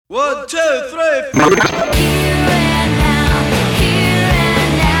1, 2, 3, 4.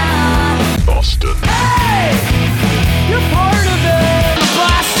 Boston. Hey! You're part of it!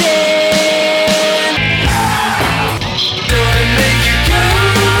 Boston! Gonna make you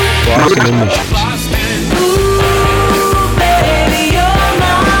good! Boston Emissions. Boston! Ooh, baby, you're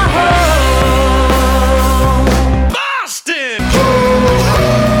my home! Boston!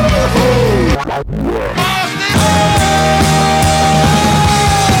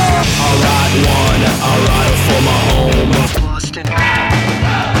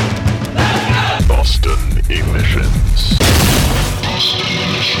 Boston Emissions.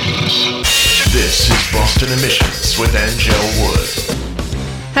 This is Boston Emissions with Angel Wood.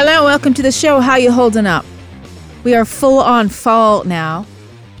 Hello, welcome to the show. How you holding up? We are full on fall now,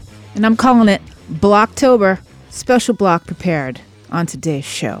 and I'm calling it Blocktober. Special block prepared on today's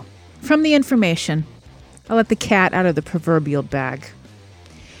show. From the information, I'll let the cat out of the proverbial bag.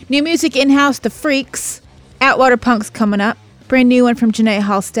 New music in-house, The Freaks. Atwater Punk's coming up. Brand new one from Janae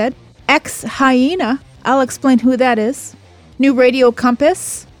Halstead. Ex-Hyena. I'll explain who that is. New Radio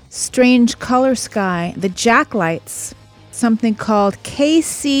Compass. Strange Color Sky. The Jacklights. Something called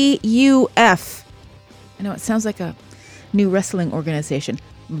KCUF. I know it sounds like a new wrestling organization,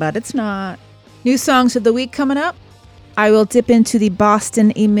 but it's not. New songs of the week coming up. I will dip into the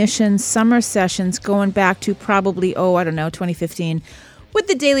Boston Emissions summer sessions going back to probably, 2015, with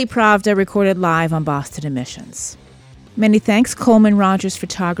the Daily Pravda recorded live on Boston Emissions. Many thanks, Coleman Rogers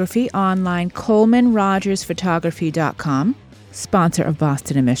Photography, online ColemanRogersPhotography.com, sponsor of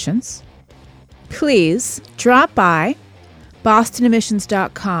Boston Emissions. Please drop by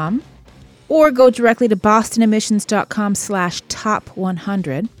BostonEmissions.com or go directly to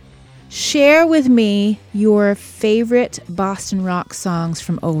BostonEmissions.com/top100. Share with me your favorite Boston rock songs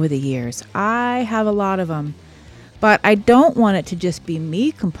from over the years. I have a lot of them, but I don't want it to just be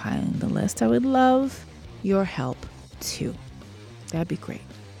me compiling the list. I would love your help too. That'd be great.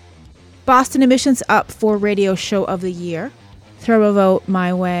 Boston Emissions up for Radio Show of the Year. Throw a vote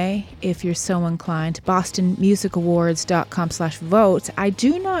my way if you're so inclined. BostonMusicAwards.com/vote. I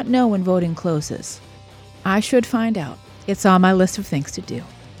do not know when voting closes. I should find out. It's on my list of things to do.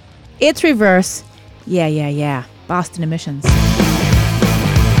 It's reverse. Yeah. Boston Emissions.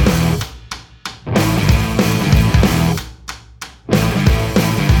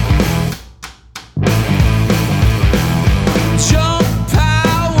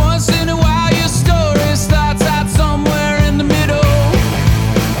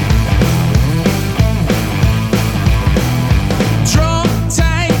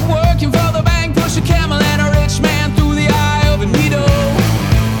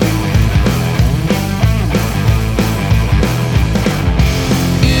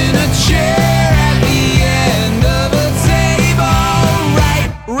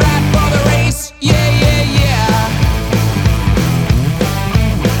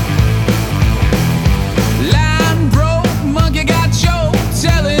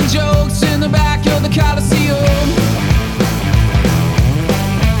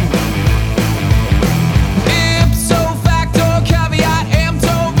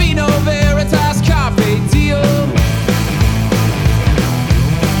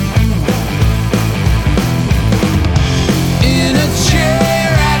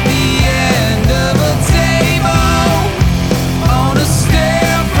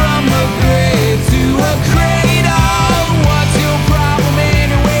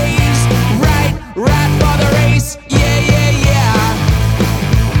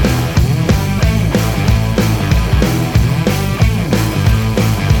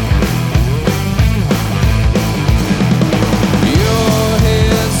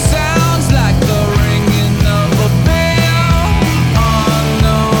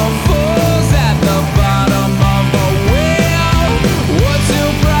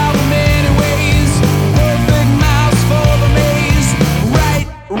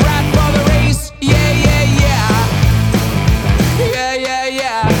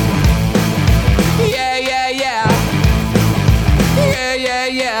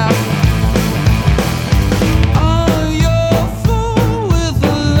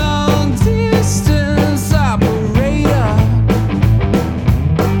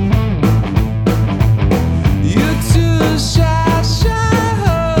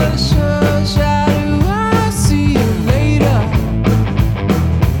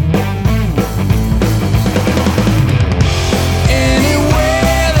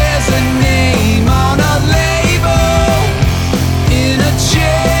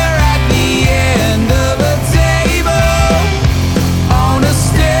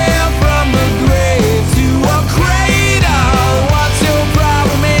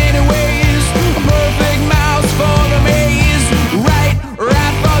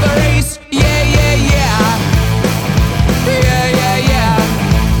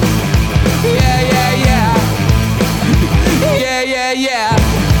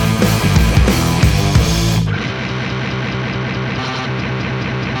 yeah.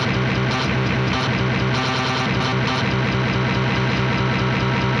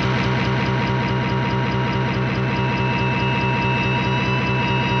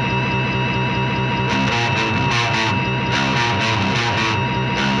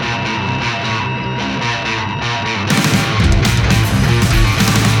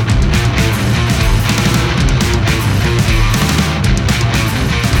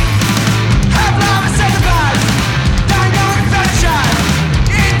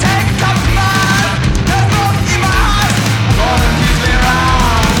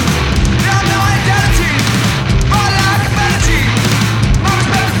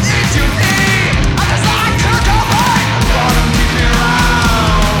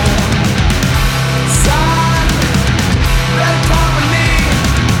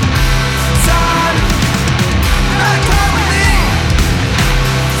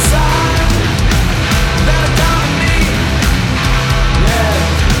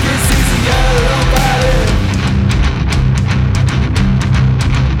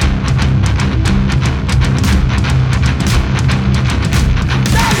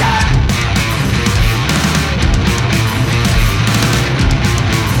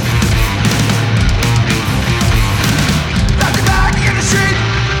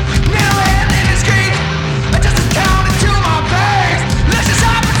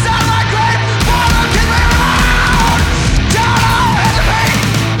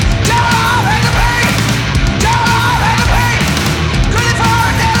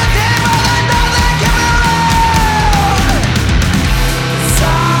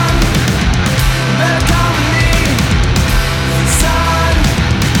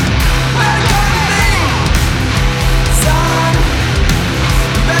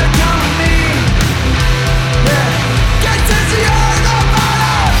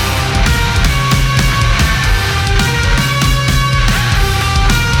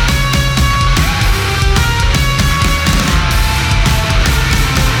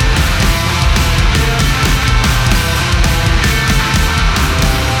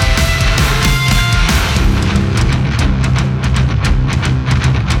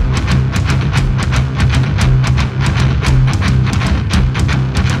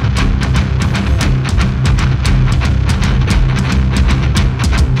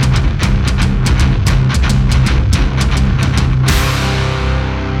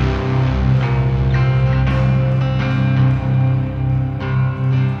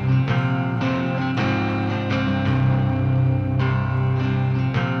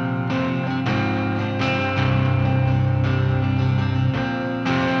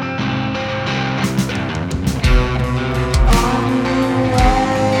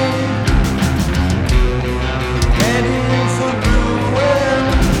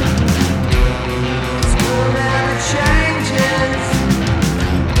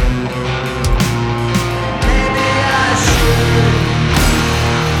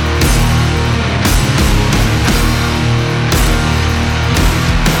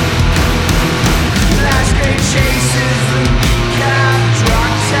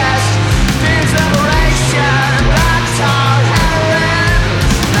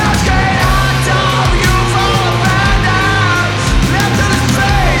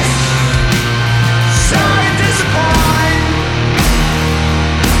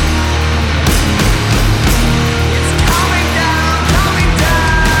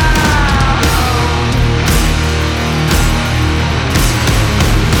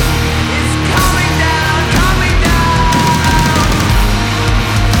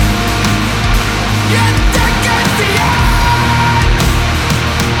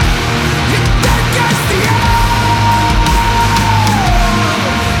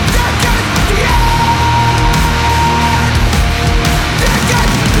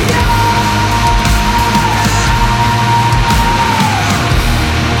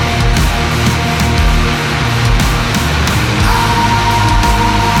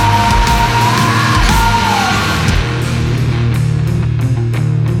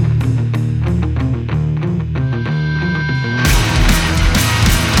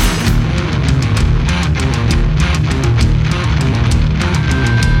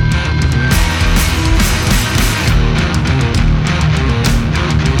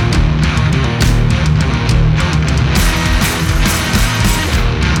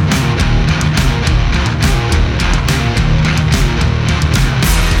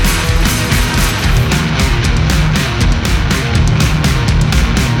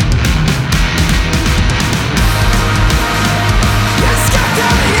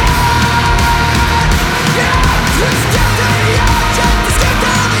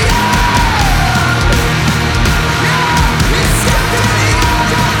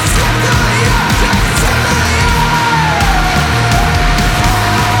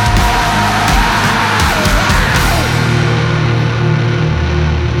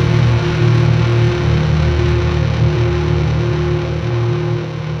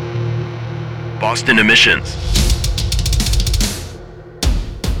 Boston Emissions.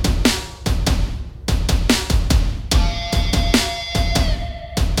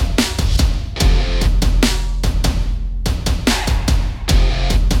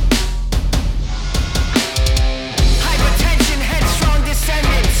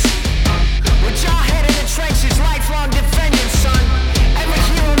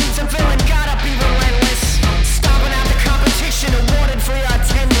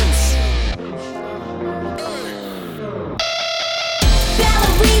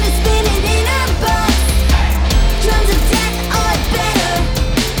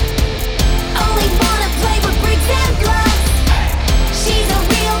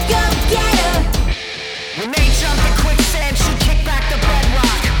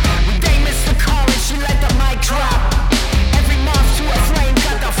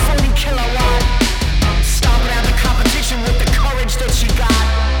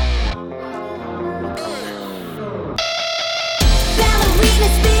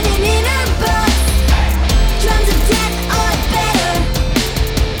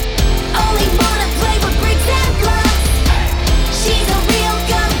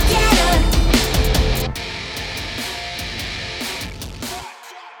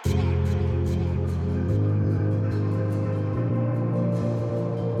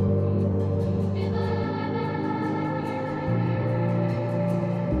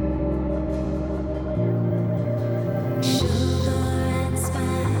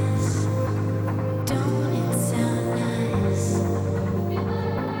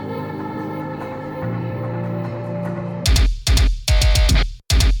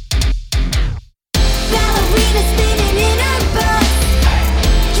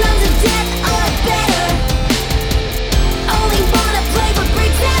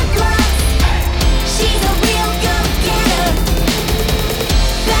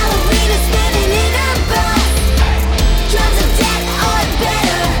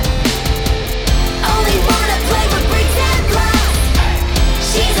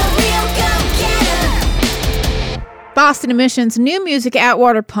 Boston Emissions, new music,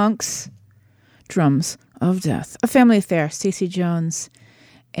 Atwater Punks, Drums of Death. A family affair. Stacey Jones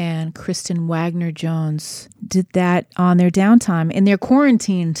and Kristen Wagner Jones did that on their downtime, in their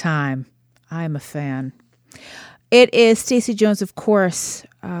quarantine time. I'm a fan. It is Stacey Jones, of course,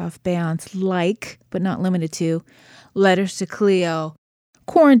 of bands like, but not limited to, Letters to Cleo,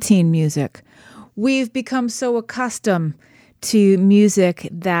 quarantine music. We've become so accustomed to music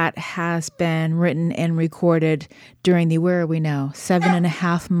that has been written and recorded during the, where are we now,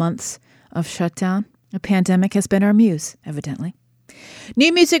 7.5 months of shutdown. A pandemic has been our muse, evidently.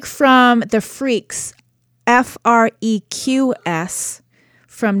 New music from The Freqs, Freqs,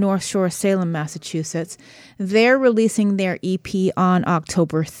 from North Shore, Salem, Massachusetts. They're releasing their EP on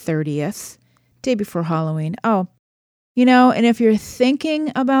October 30th, day before Halloween. Oh, you know, and if you're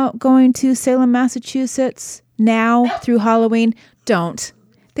thinking about going to Salem, Massachusetts now through Halloween, don't.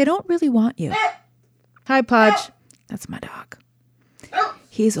 They don't really want you. Hi, Podge. That's my dog.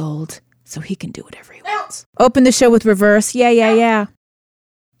 He's old, so he can do whatever he wants. Open the show with Reverse, Yeah, Yeah, Yeah,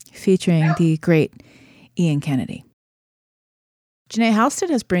 featuring the great Ian Kennedy. Janae Halstead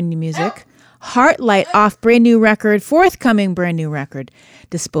has brand new music. Heartlight off brand new record, forthcoming brand new record,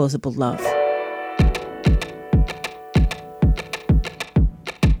 Disposable Love.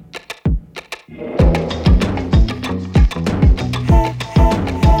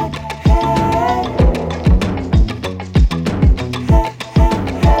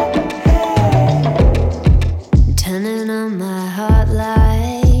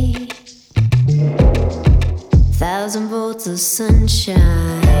 Of sunshine,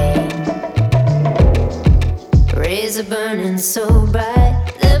 rays are burning so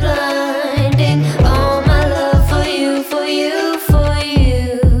bright, they're blinding. All my love for you, for you, for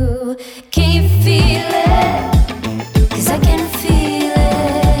you. Can you feel it? 'Cause I can feel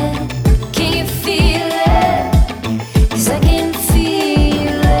it. Can you feel it? 'Cause I can feel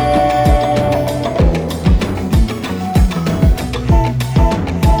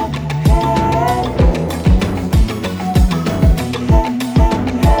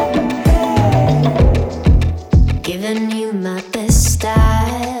giving you my best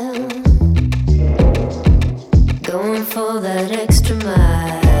style, going for that extra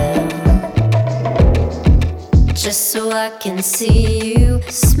mile, just so I can see you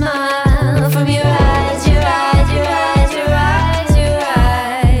smile from your eyes, your eyes, your eyes, your eyes, your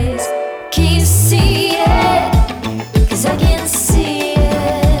eyes. Can you see it? 'Cause I can see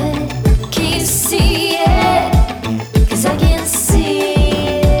it. Can you see it? 'Cause I can see it.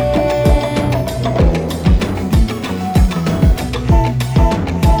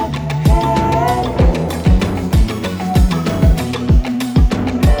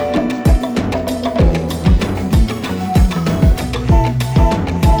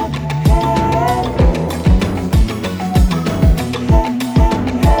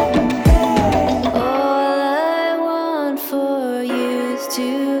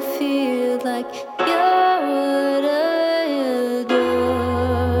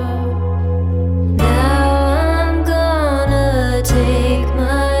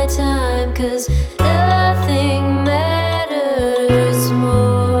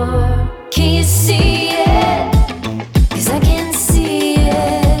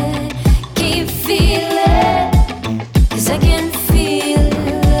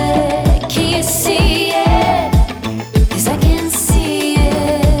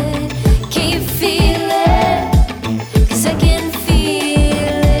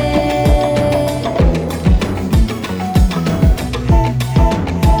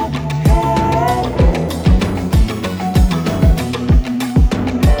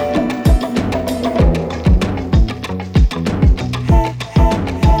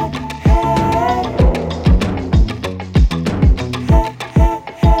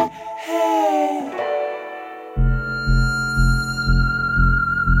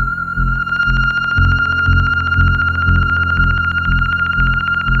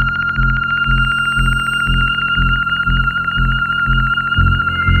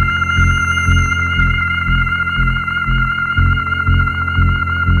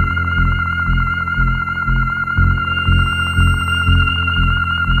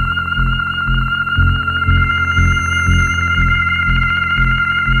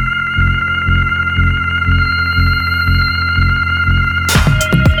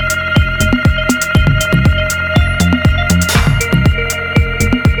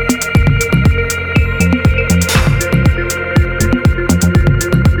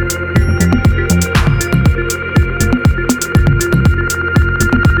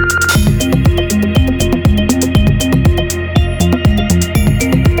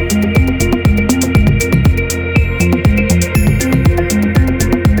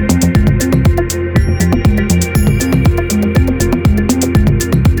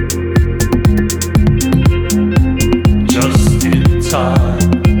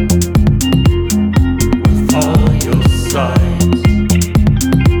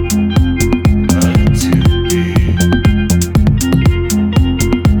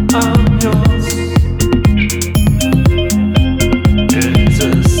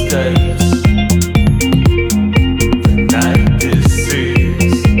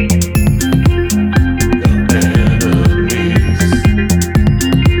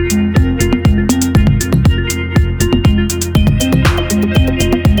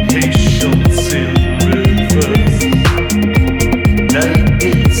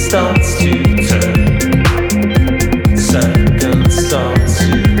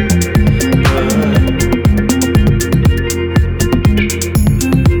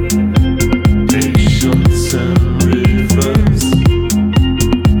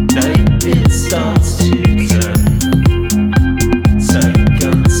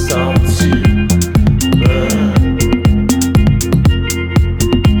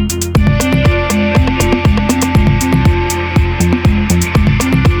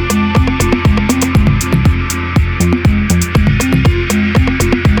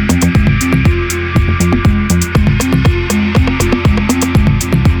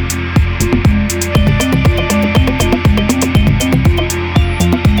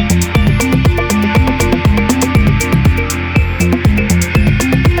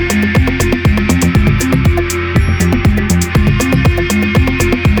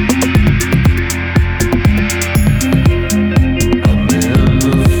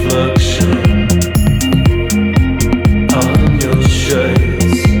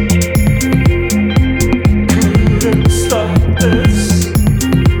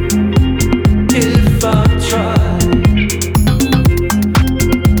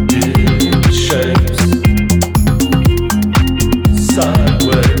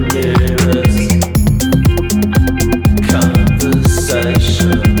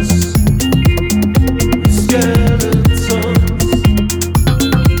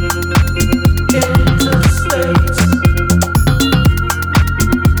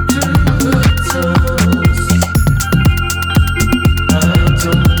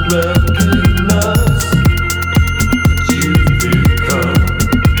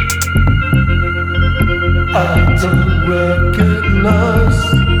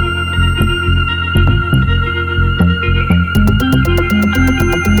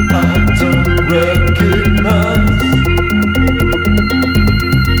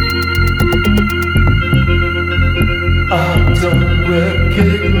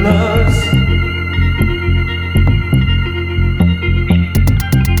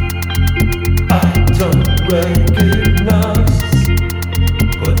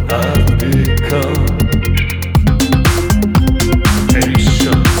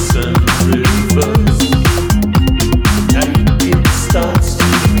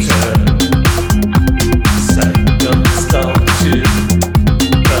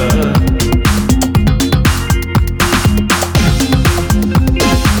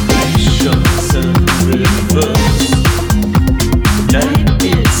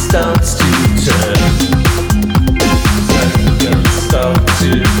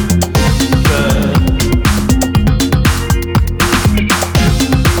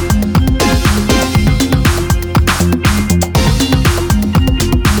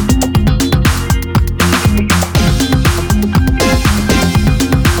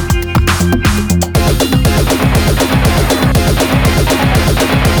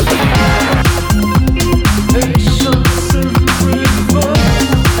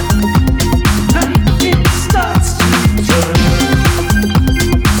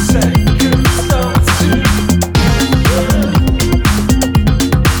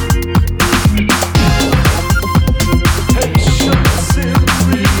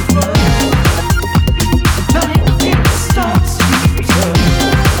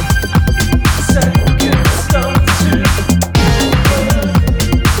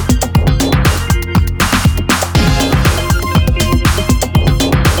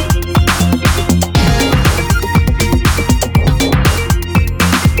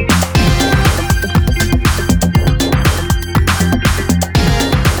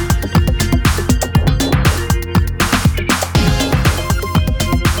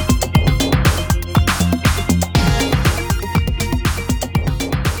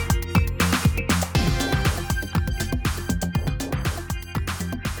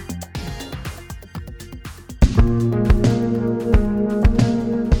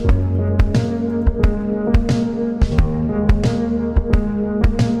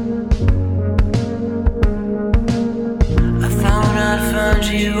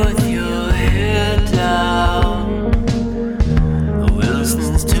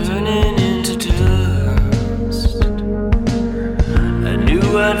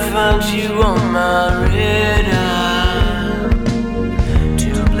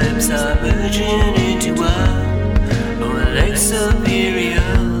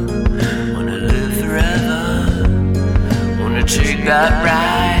 take that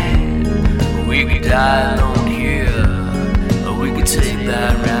ride. We could die alone here, or we could take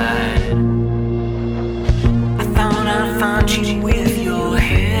that ride. I thought I'd find you with your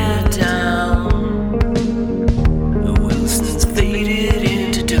head down. The Wilson's faded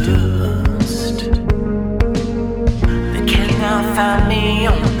into dust. They cannot find me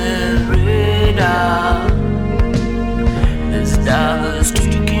on their radar. There's dollars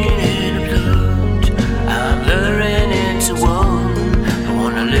streaking in the blood. I'm blurring into one. I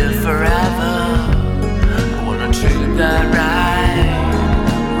wanna live forever. I wanna take that ride.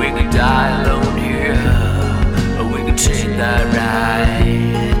 We could die alone here, or we could take that ride.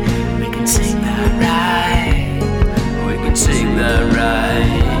 We can take that ride. We can take that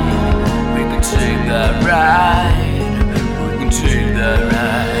ride. We can take that ride. We can take that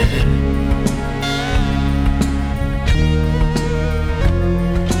ride.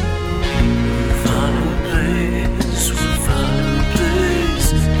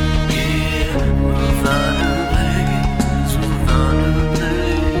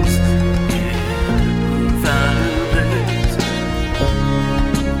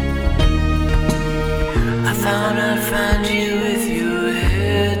 Thought I'd find you with your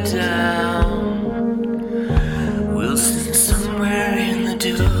head down. Wilson somewhere in the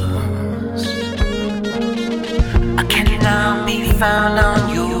dust. I cannot be found on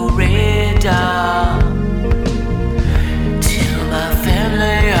your radar. Till my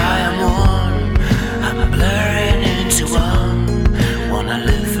family I am one. I'm blurring into one. Wanna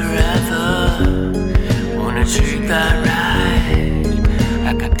live forever. Wanna take that ride. I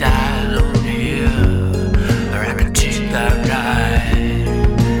could die alone here, that ride.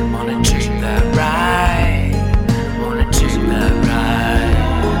 Wanna take that ride. Wanna take that ride.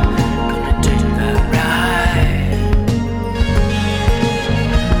 Gonna take that ride.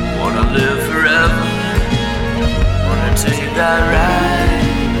 Wanna live forever. Wanna take that ride.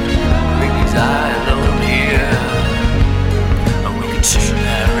 We can die alone here, or we can take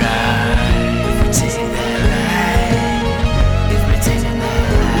that ride. If we take that ride. If we take that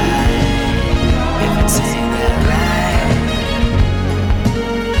ride. If we take that ride.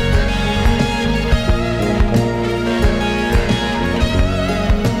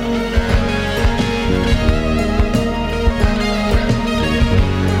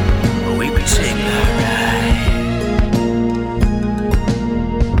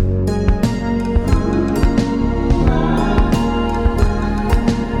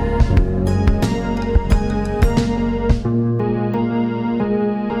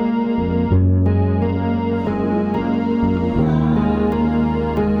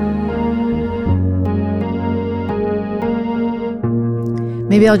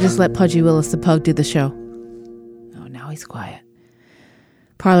 Maybe I'll just let Pudgy Willis the Pug do the show. Oh, now he's quiet.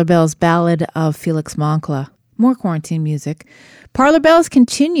 Parlor Bells' Ballad of Felix Moncla. More quarantine music. Parlor Bells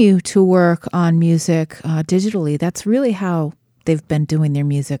continue to work on music digitally. That's really how they've been doing their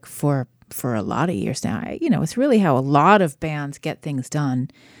music for a lot of years now. It's really how a lot of bands get things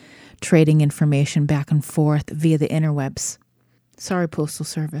done, trading information back and forth via the interwebs. Sorry, Postal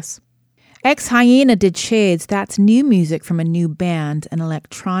Service. Ex Hyena did Shades. That's new music from a new band, an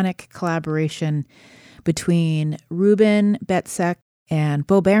electronic collaboration between Ruben Betzek and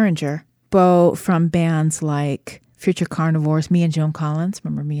Bo Berenger. Bo from bands like Future Carnivores, me and Joan Collins.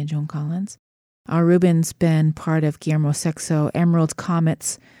 Remember me and Joan Collins? Ruben's been part of Guillermo Sexo, Emerald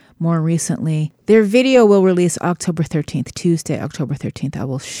Comets more recently. Their video will release October 13th, Tuesday, October 13th. I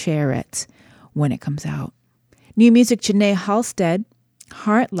will share it when it comes out. New music, Janae Halstead,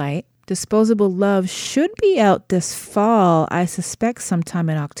 Heartlight. Disposable Love should be out this fall. I suspect sometime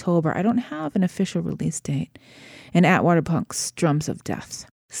in October. I don't have an official release date. And Atwater Punk's Drums of Death.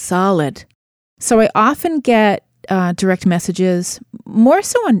 Solid. So I often get direct messages, more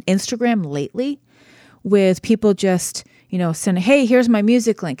so on Instagram lately, with people just, saying, hey, here's my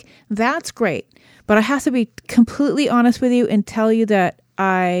music link. That's great. But I have to be completely honest with you and tell you that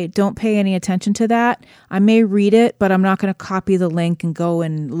I don't pay any attention to that. I may read it, but I'm not going to copy the link and go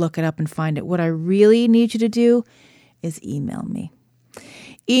and look it up and find it. What I really need you to do is email me.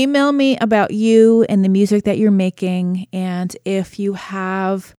 Email me about you and the music that you're making. And if you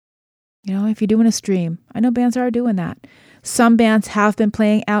have, if you're doing a stream, I know bands are doing that. Some bands have been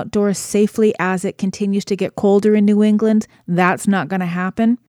playing outdoors safely as it continues to get colder in New England. That's not going to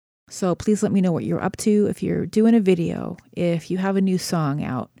happen. So please let me know what you're up to. If you're doing a video, if you have a new song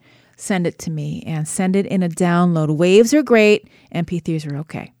out, send it to me and send it in a download. Waves are great. MP3s are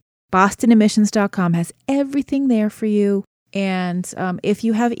okay. BostonEmissions.com has everything there for you. And if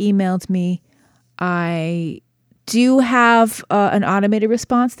you have emailed me, I do have an automated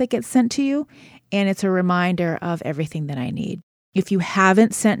response that gets sent to you. And it's a reminder of everything that I need. If you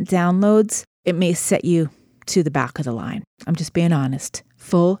haven't sent downloads, it may set you to the back of the line. I'm just being honest.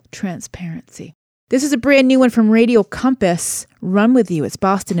 Full transparency. This is a brand new one from Radio Compass. Run With You. It's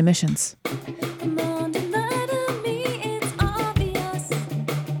Boston Emissions. This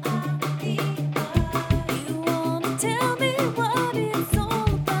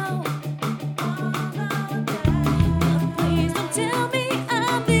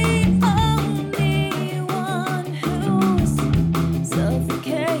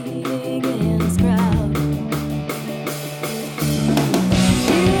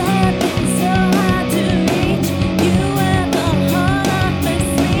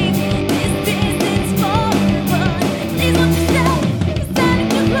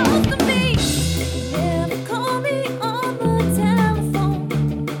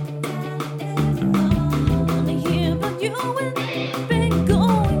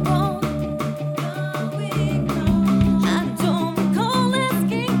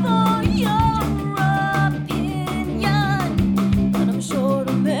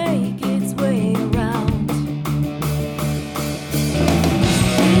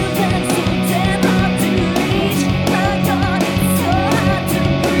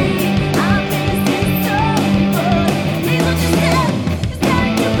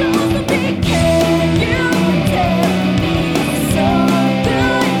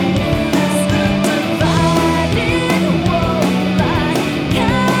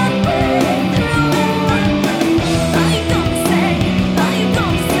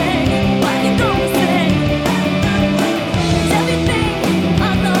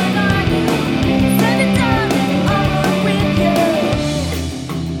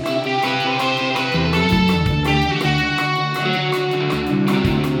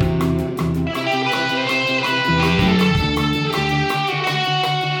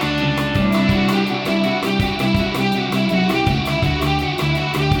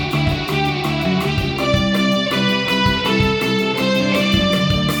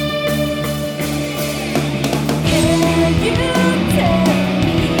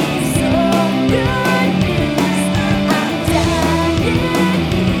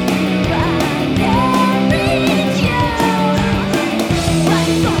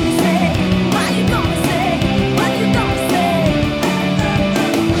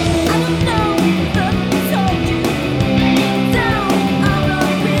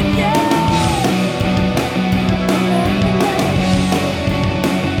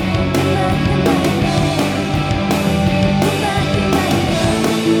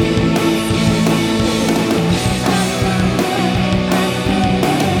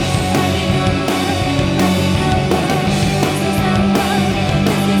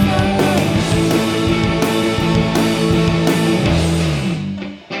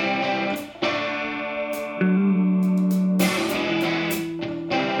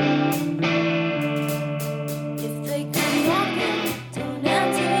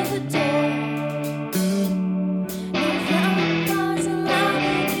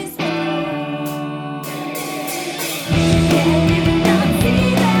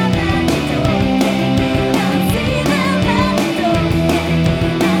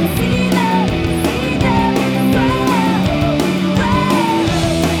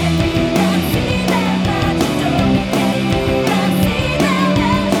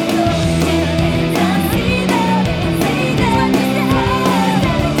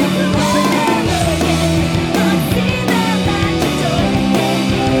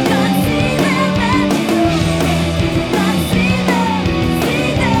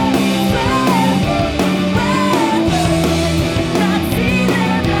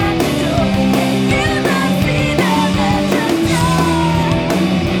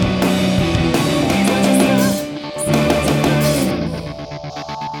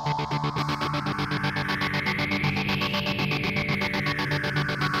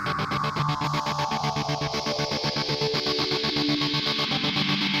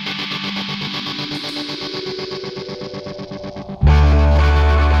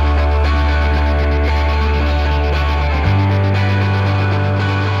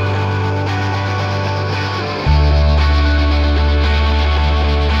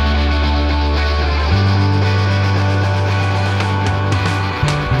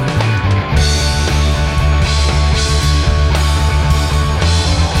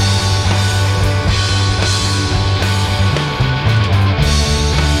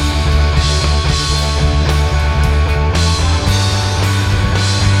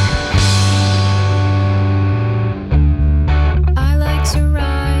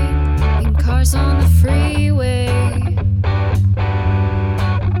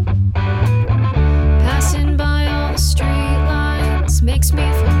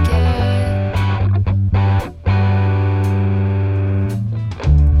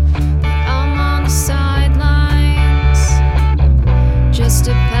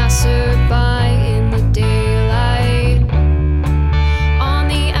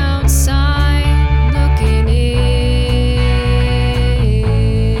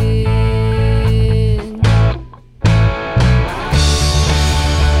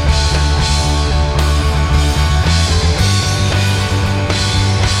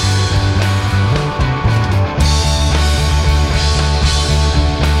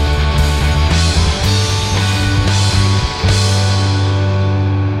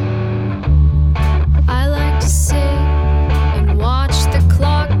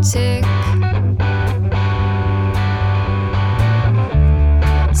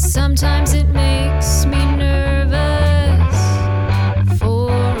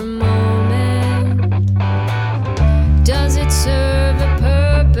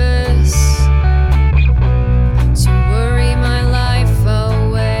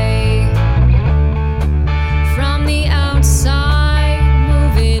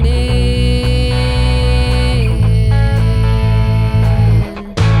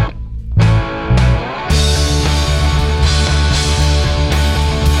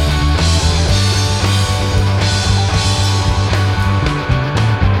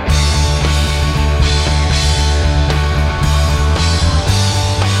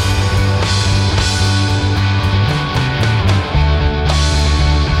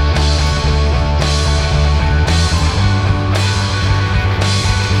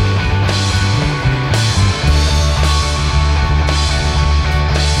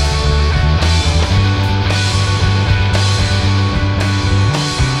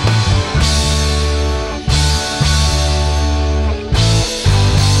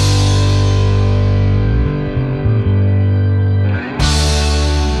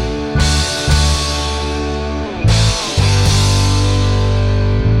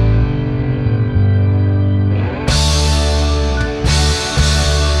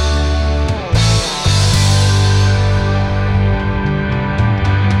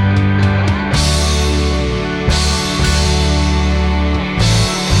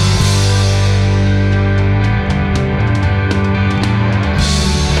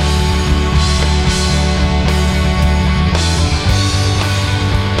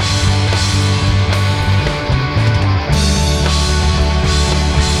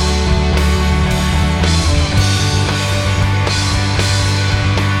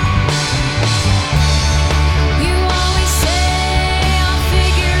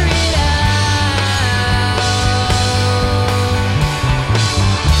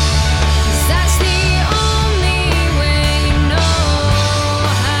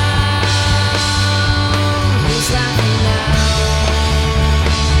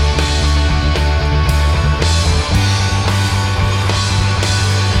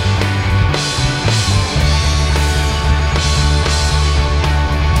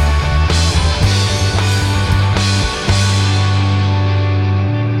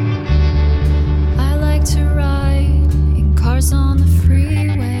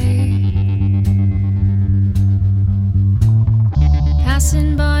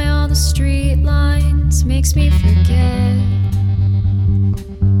by all the street lines makes me forget.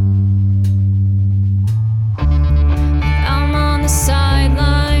 I'm on the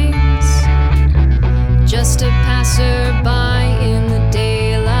sidelines, just a passerby in the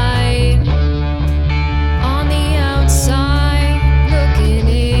daylight. On the outside, looking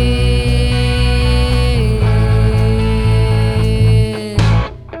in.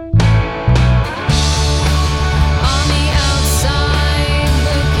 On the outside,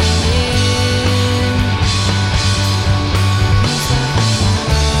 looking in.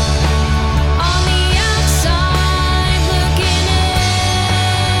 On the outside, looking in.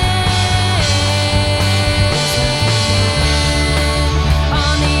 On the outside, looking in.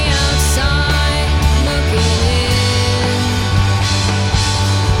 On the outside, looking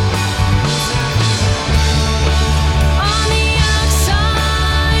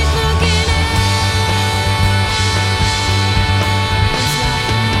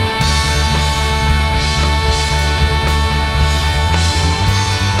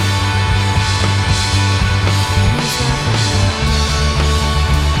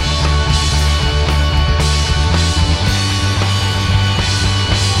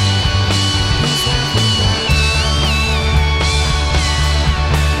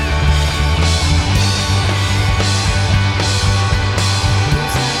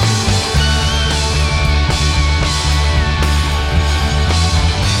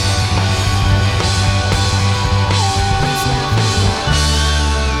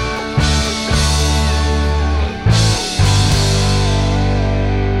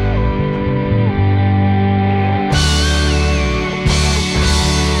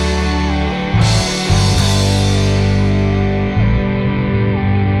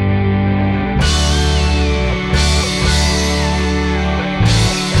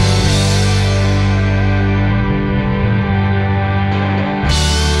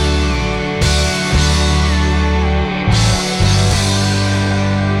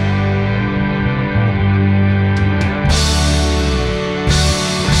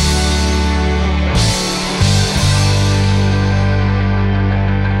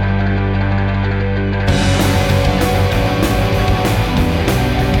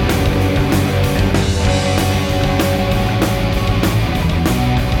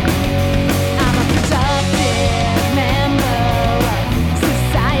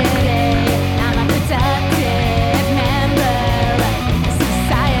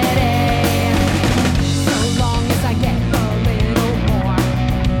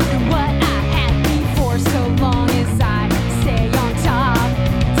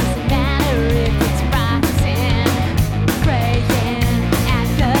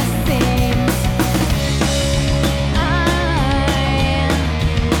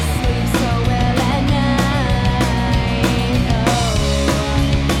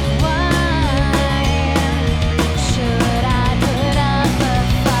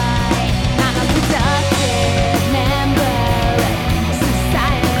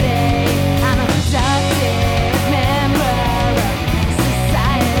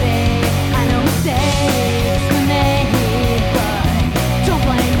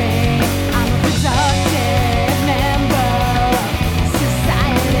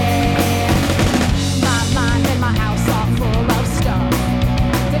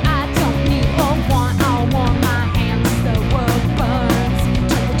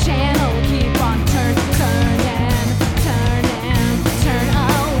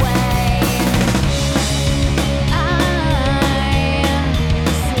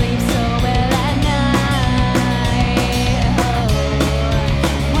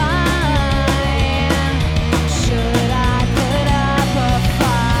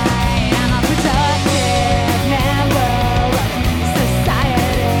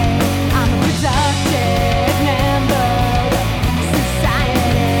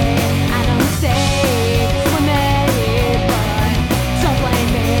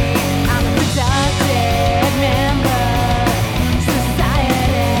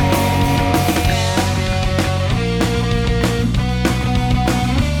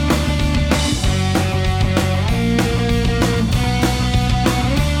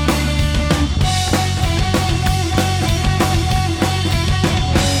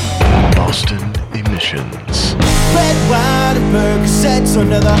Percocets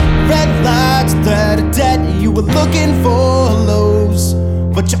under the red lights that are dead. You were looking for lows,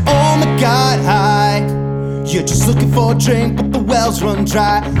 but you only got high. You're just looking for a drink, but the wells run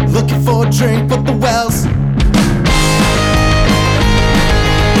dry. Looking for a drink, but the wells.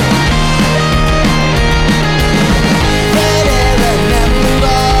 Red hair and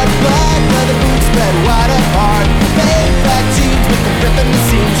emerald, black leather boots spread wide apart. Fake black jeans with the rip in the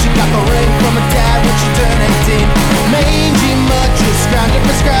seat.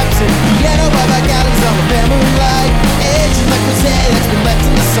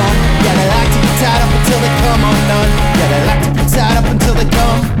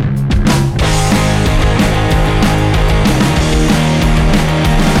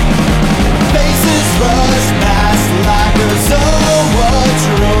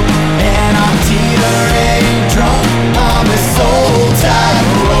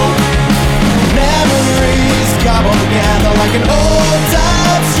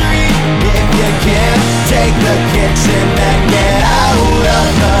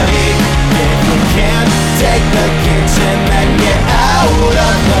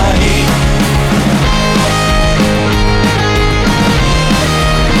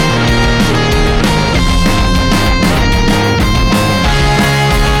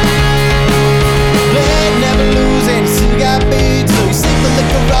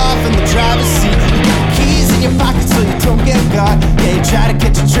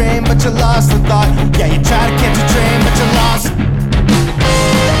 lost the thought. Yeah, you try to catch a train, but you're lost.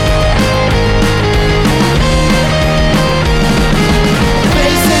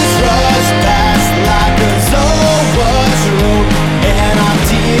 Faces rush past like a Zoe's road, and I'm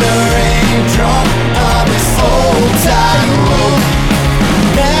teetering drunk on this old tightrope.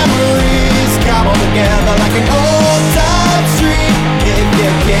 Memories cobble together like an old time street. If you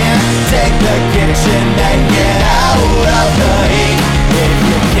can't take the kitchen, then get out of the heat. If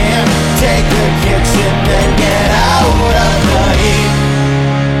you can't take the kitchen, then get out of the heat.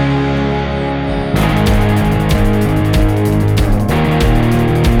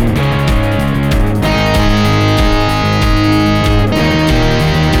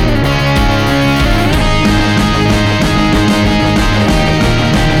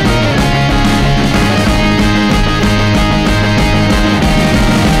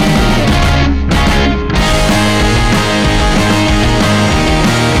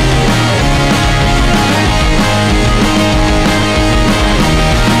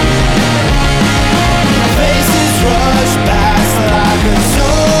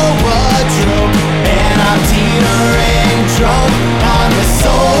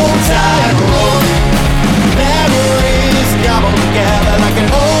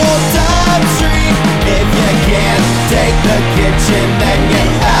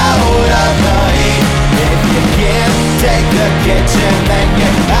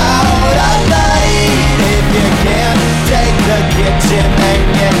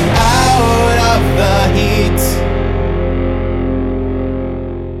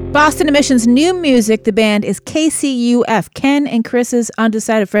 Boston Emissions' new music, the band, is KCUF, Ken and Chris's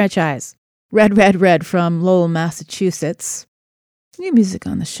Undecided Franchise. Red, Red, Red from Lowell, Massachusetts. New music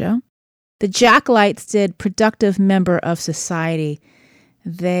on the show. The Jacklights did Productive Member of Society.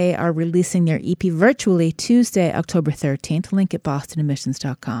 They are releasing their EP virtually Tuesday, October 13th. Link at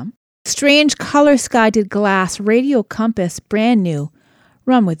bostonemissions.com. Strange Color Sky did Glass, Radio Compass, brand new.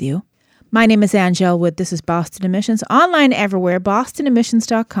 Run with you. My name is Angel Wood. This is Boston Emissions. Online everywhere,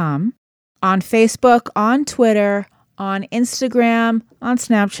 bostonemissions.com. On Facebook, on Twitter, on Instagram, on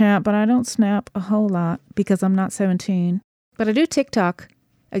Snapchat, but I don't snap a whole lot because I'm not 17. But I do TikTok.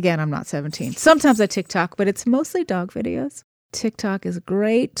 Again, I'm not 17. Sometimes I TikTok, but it's mostly dog videos. TikTok is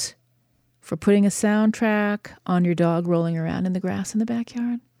great for putting a soundtrack on your dog rolling around in the grass in the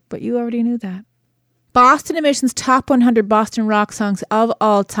backyard. But you already knew that. Boston Emissions Top 100 Boston Rock Songs of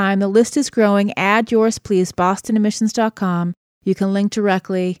All Time. The list is growing. Add yours, please. BostonEmissions.com. You can link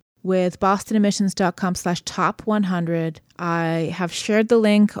directly with BostonEmissions.com/top100. I have shared the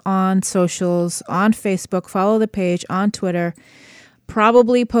link on socials, on Facebook. Follow the page on Twitter.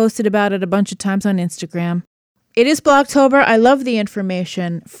 Probably posted about it a bunch of times on Instagram. It is Blocktober. I love the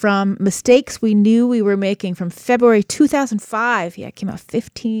information from Mistakes We Knew We Were Making from February 2005. Yeah, it came out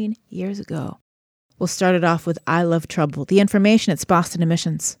 15 years ago. We'll start it off with I Love Trouble. The information, it's Boston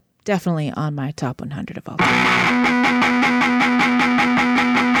Emissions. Definitely on my top 100 of all time.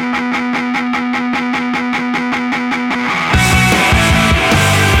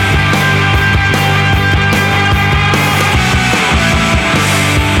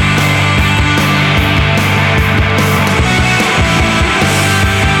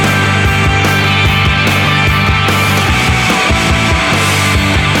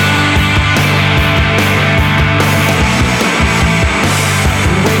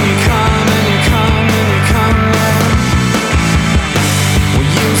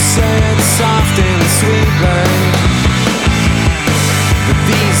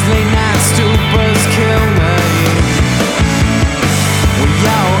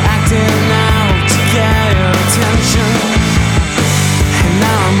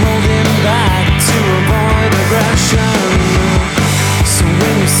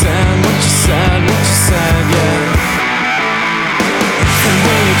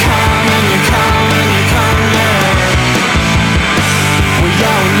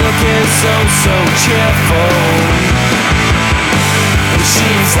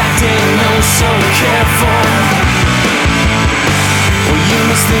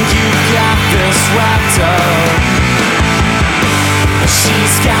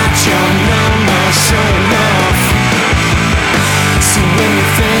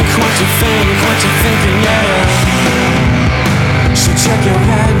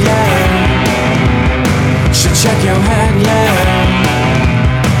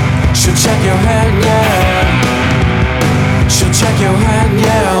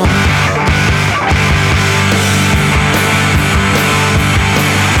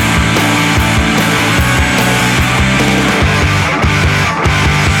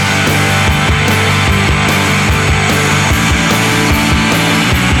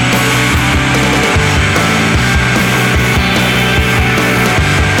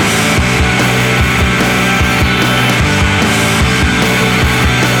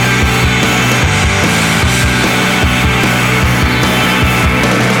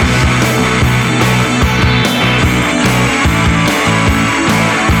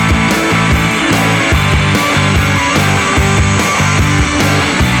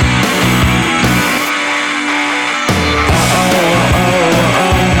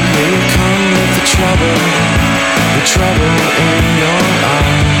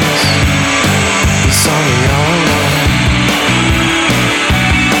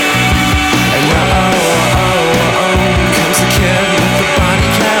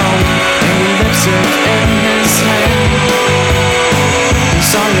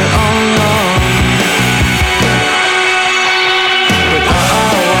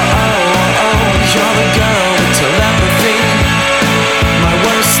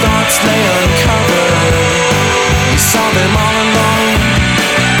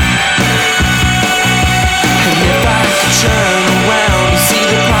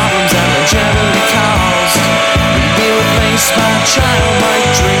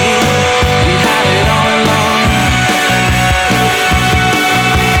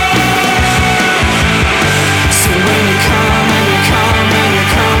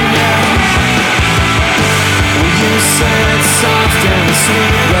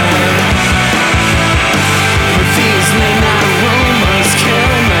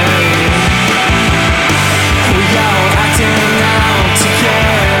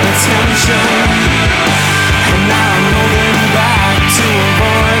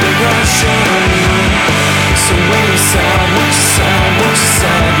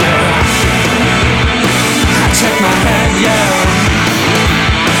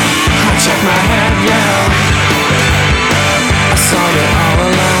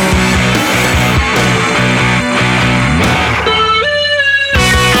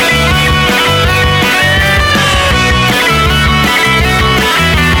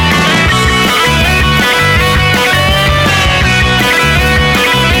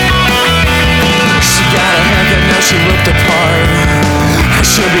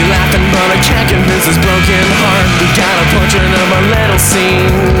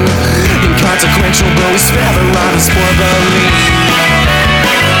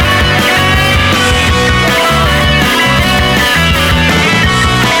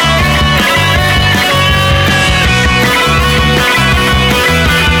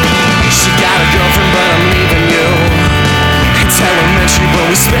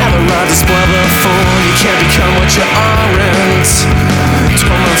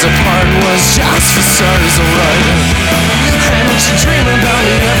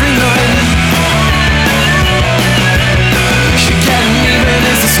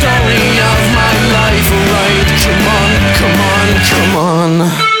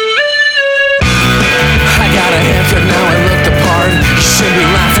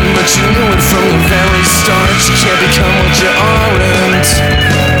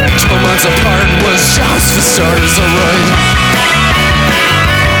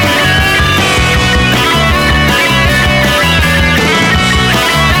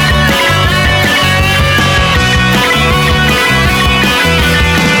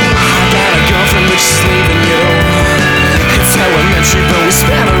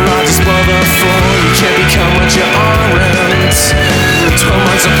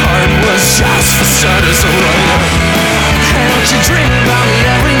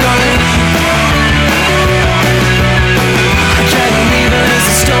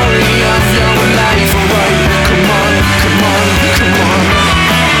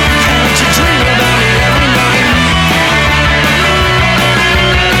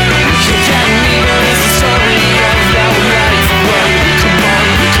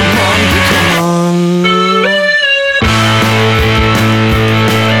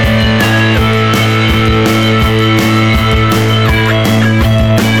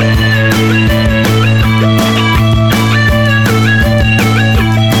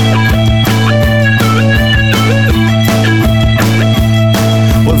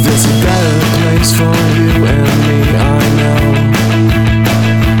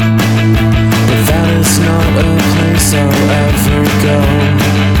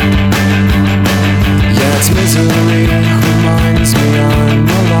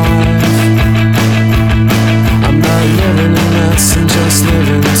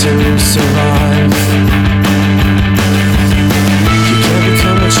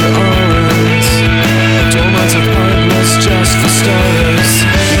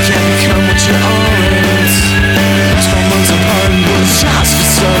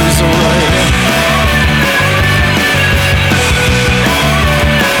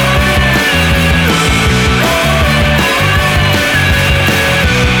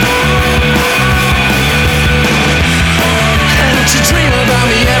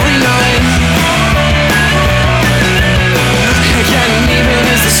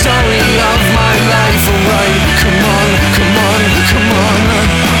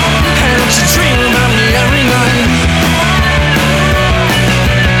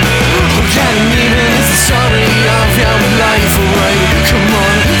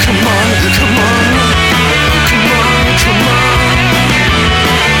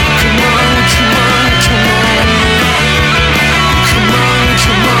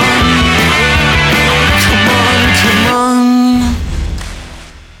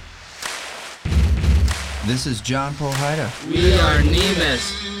 This is John Paul Haida. We are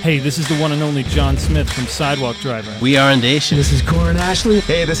Nemus. Hey, this is the one and only John Smith from Sidewalk Driver. We are Indation. This is Corin Ashley.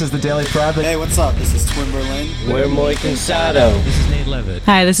 Hey, this is the Daily Prophet. Hey, what's up? This is Twin Berlin. We're Moy Cansado. This is Nate Levitt.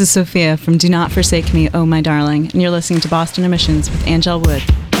 Hi, this is Sophia from Do Not Forsake Me, Oh My Darling, and you're listening to Boston Emissions with Angel Wood.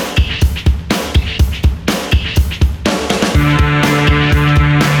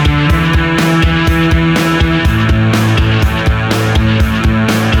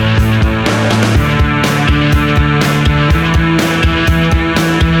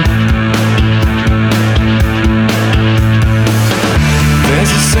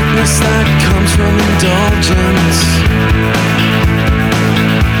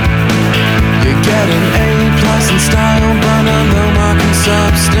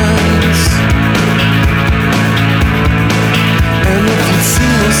 substance. And if you'd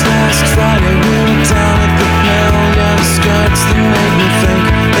seen us last Friday, we were down at the Pale, yeah, the skirts that make me think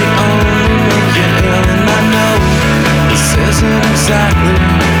they only make you ill. And I know this isn't exactly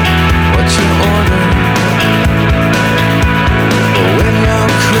what you ordered, but when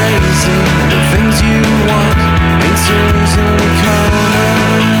you're crazy, the things you want ain't so easily cornered.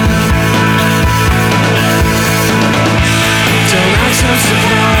 Don't act so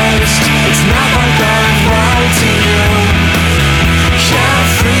surprised, it's not like I'm right to you. Yeah,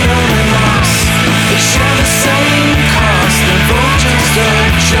 freedom and loss, they share the same cost. They're both just a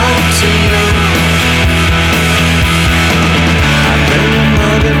joke to you. I blame your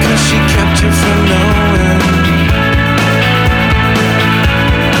mother cause she kept you from knowing.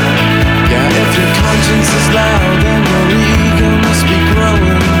 Yeah, if your conscience is loud then your ego must be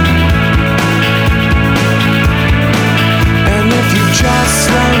growing. And if you just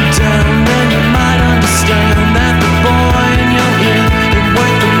slow down then you might understand that the boy in your ear ain't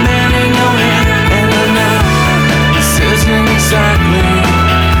worth the man in your hand. And I know this isn't exactly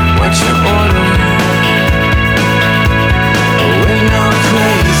what you ordered, but when you're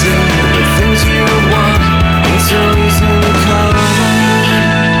crazy, the things you want ain't so easily covered.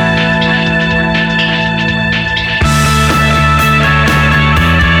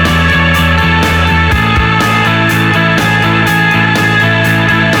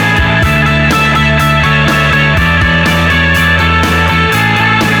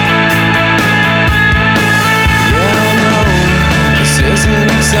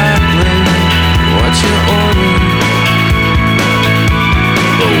 Exactly what you ordered,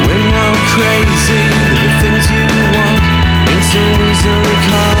 but when you're crazy, the things you want ain't so easily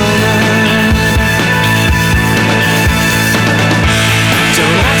cornered.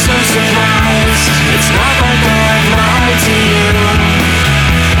 Don't act so surprised, it's not like I've lied to you.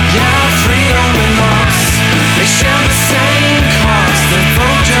 Yeah, freedom and loss, they share the same cost. They're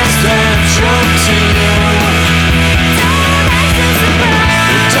both just a joke to you.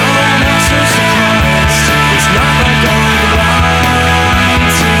 Don't act so surprised, it's not like I'm lying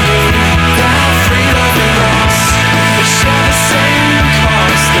to you. That freedom and loss, they share the same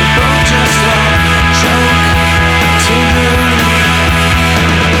cost. They're both just a joke to you.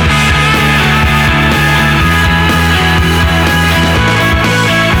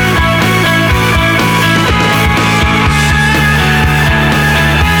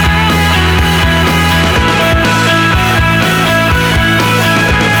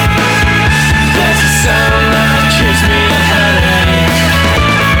 Sound that gives me a headache.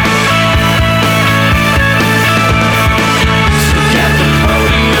 Forget the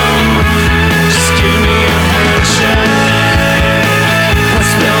podium, just give me a handshake.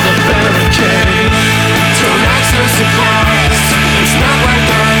 Let's build a barricade. Don't act so surprised, it's not like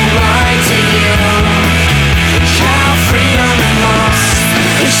I lied to you. Yeah, freedom and loss,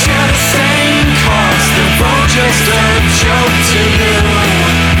 they share the same cost. They're both just a joke to you.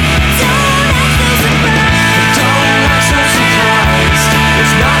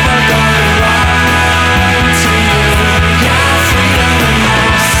 It's not like I'm lying to you. Yeah, freedom and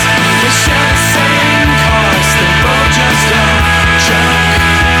loss, they share the same cost. They're both just a joke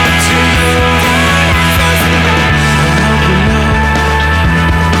to you. I hope you know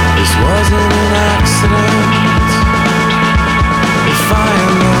this wasn't an accident. If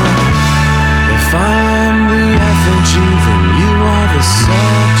I am the effigy, then you are the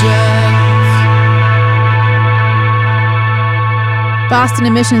subject. Boston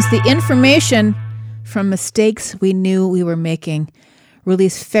Emissions, the information from mistakes we knew we were making,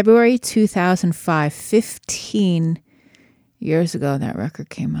 released February 2005, 15 years ago that record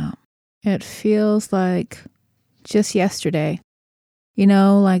came out. It feels like just yesterday. You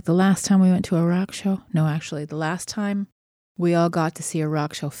know, like the last time we went to a rock show? No, actually, the last time we all got to see a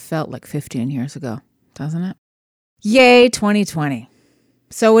rock show felt like 15 years ago, doesn't it? Yay, 2020.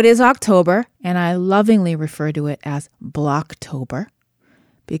 So it is October, and I lovingly refer to it as Blocktober,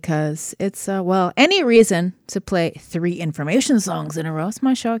 because it's, any reason to play 3 information songs in a row. It's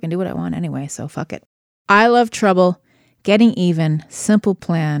my show. I can do what I want anyway, so fuck it. I Love Trouble, Getting Even, Simple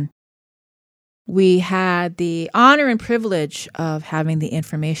Plan. We had the honor and privilege of having the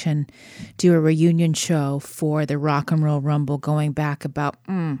information do a reunion show for the Rock and Roll Rumble going back about,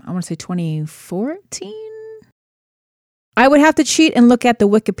 I want to say 2014? I would have to cheat and look at the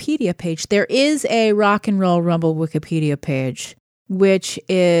Wikipedia page. There is a Rock and Roll Rumble Wikipedia page, which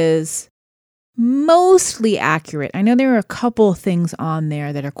is mostly accurate. I know there are a couple things on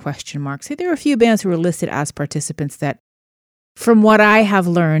there that are question marks. There are a few bands who were listed as participants that, from what I have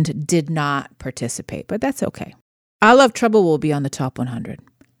learned, did not participate, but that's okay. I Love Trouble will be on the top 100.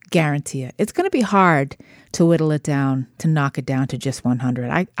 Guarantee it. It's going to be hard to whittle it down, to knock it down to just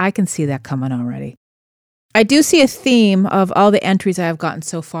 100. I can see that coming already. I do see a theme of all the entries I have gotten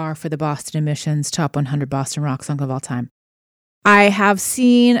so far for the Boston Emissions Top 100 Boston Rock Songs of All Time. I have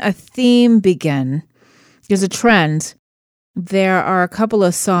seen a theme begin. There's a trend. There are a couple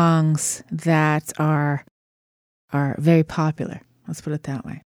of songs that are very popular. Let's put it that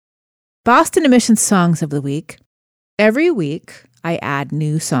way. Boston Emissions Songs of the Week. Every week, I add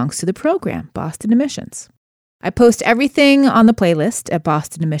new songs to the program, Boston Emissions. I post everything on the playlist at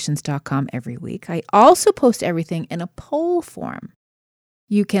bostonemissions.com every week. I also post everything in a poll form.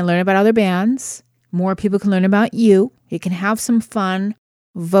 You can learn about other bands. More people can learn about you. You can have some fun.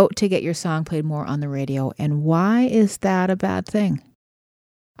 Vote to get your song played more on the radio. And why is that a bad thing?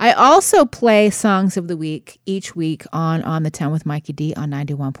 I also play Songs of the Week each week on the Town with Mikey D on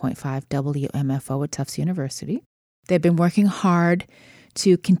 91.5 WMFO at Tufts University. They've been working hard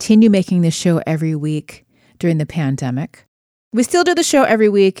to continue making this show every week during the pandemic. We still do the show every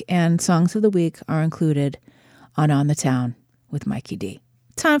week, and Songs of the Week are included on the Town with Mikey D.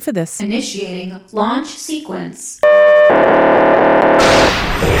 Time for this. Initiating launch sequence.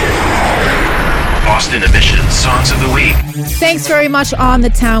 Boston Emissions Songs of the Week. Thanks very much On the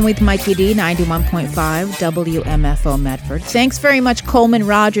Town with Mikey D, 91.5 WMFO Medford. Thanks very much Coleman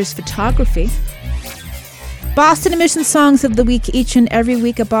Rogers Photography. Boston Emissions Songs of the Week each and every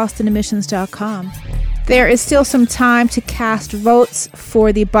week at bostonemissions.com. There is still some time to cast votes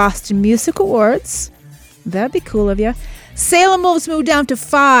for the Boston Music Awards. That'd be cool of you. Salem Wolves moved down to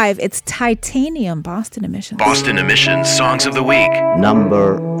 5. It's Titanium, Boston Emissions. Boston Emissions Songs of the Week.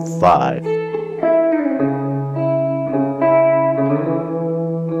 Number 5.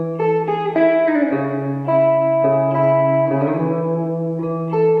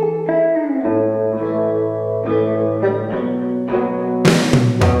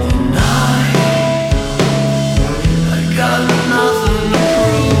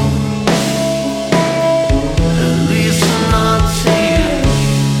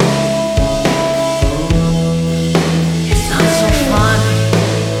 It's not so funny.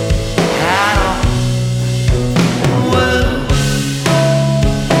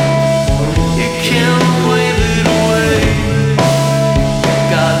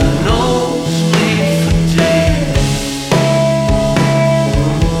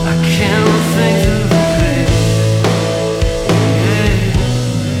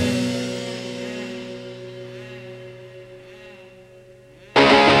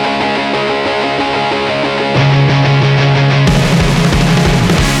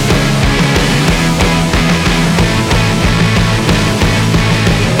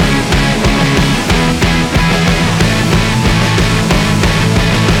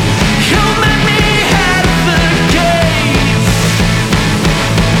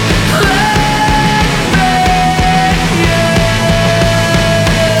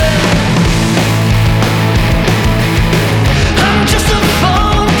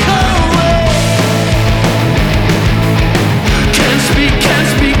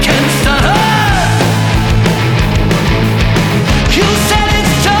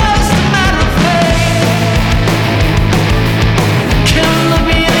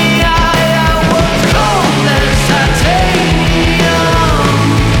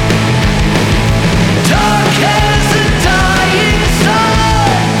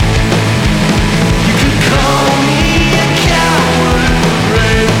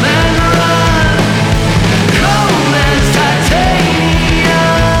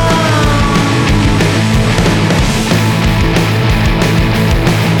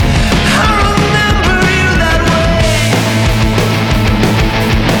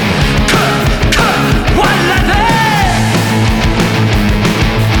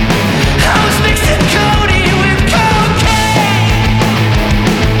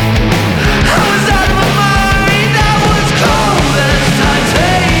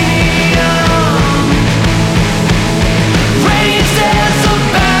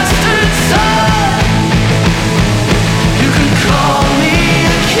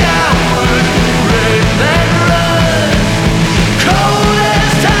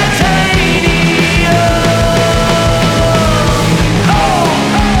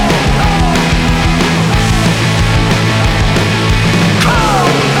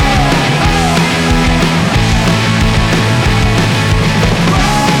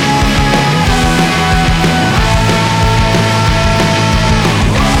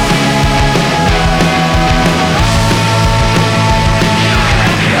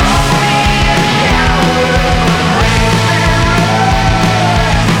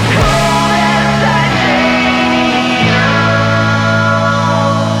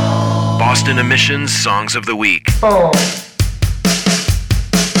 Boston Emissions Songs of the Week. Who's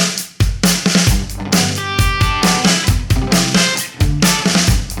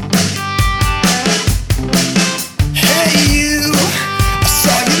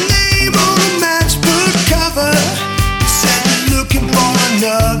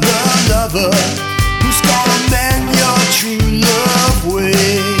gonna mend your true love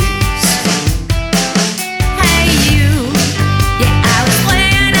ways? Hey you, yeah, I was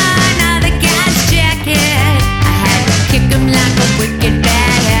wearing another guy's jacket. I had to kick him like a wicked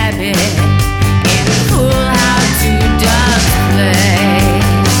bad habit in a cool how to dog play.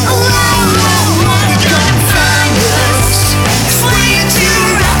 We're gonna find us, swinging to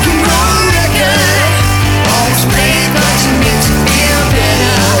a rock and roll record. Always play it 'cause it makes you feel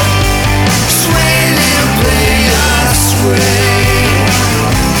better. Sway, little play us sway.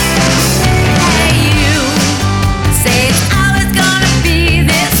 Hey you, say it's always gonna be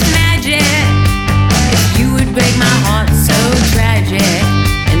this magic. If you would break my heart so tragic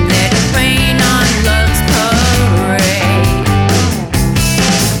and let it rain on love's parade.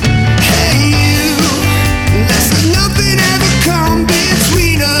 Hey you, let's let nothing ever come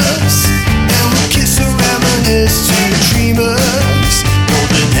between us, and we'll kiss and reminisce to dreamers,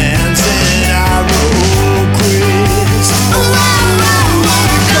 holding hands in our old quiz. We're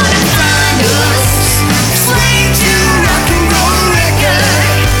gonna find us, swaying to a rock and roll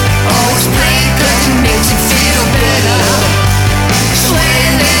record. Always play it 'cause it makes you feel better. Sway,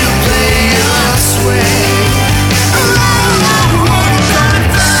 little play us sway. We're gonna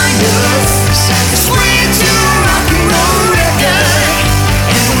find us, swaying to a rock and roll record,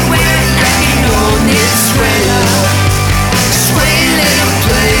 and we'll wear it like an old knit sweater. Sway, little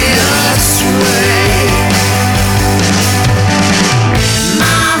play us sway.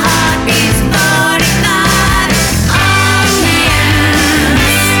 My heart beats 45 RPMs.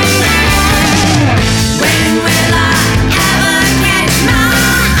 When will I ever catch my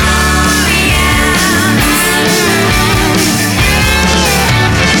RPMs?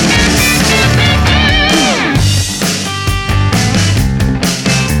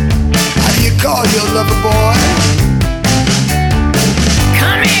 How do you call your lover boy?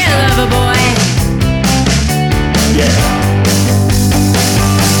 Come here, lover boy. Yeah.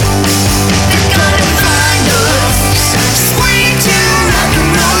 They're gonna find us, swing to a rock and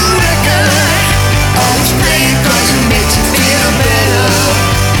roll record. Always play it 'cause it makes you feel better.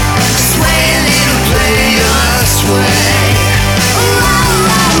 Sway, little play us sway.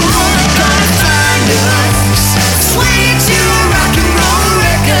 They're gonna find us, swing to a rock and roll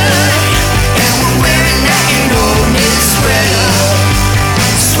record, and we'll wear it like an old knit sweater.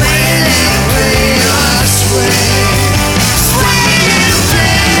 Sway, little play us sway. Sway, little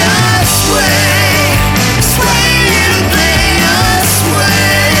play us sway. Sway, little play us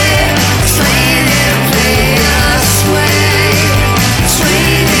sway. Sway, little play us sway. Sway,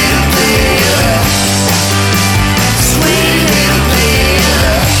 little play us. Sway, little play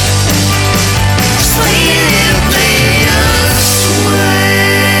us. Sway, little play us sway.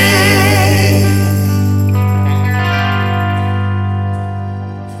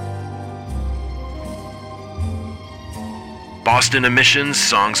 Boston Emissions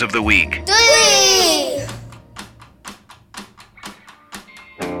Songs of the Week.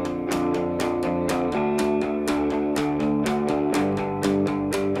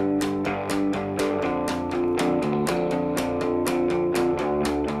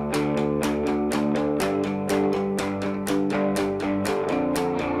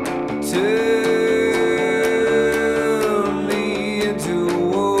 Turn me into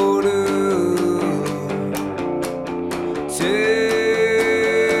water. Turn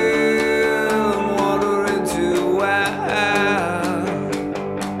water into wine.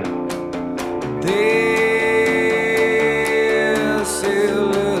 This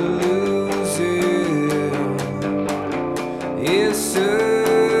illusion is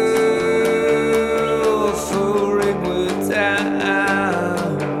suffering with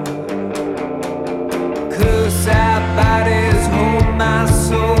time.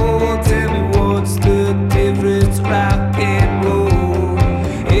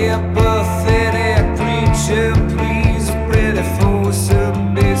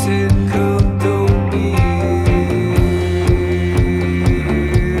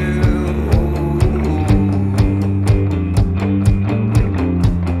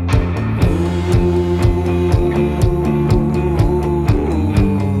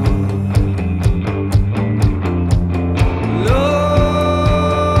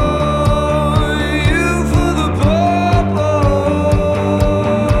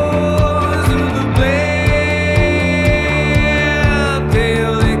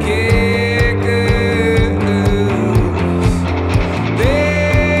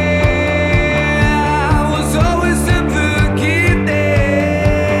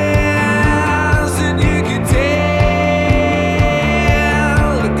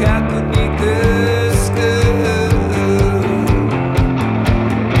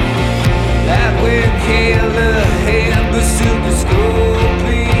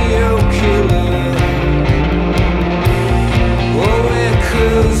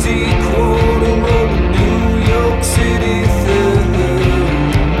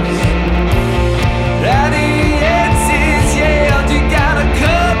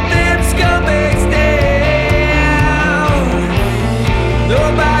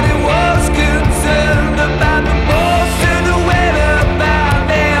 nobody was concerned about the most and the weather about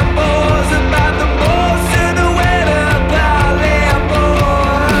them boys, about the most and the weather about them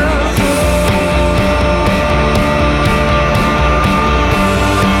boys.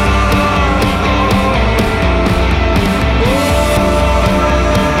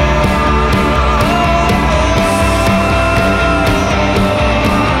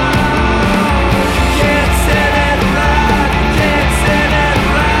 Can't set it right, can't set it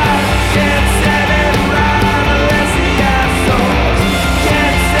right, can't set it right unless the assholes.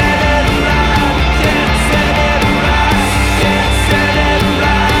 Can't set it right, can't set it right, can't set it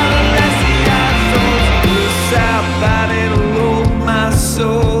right unless the assholes. Southbound alone, my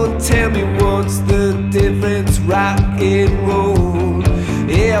soul. Tell me what's the difference, rock and roll.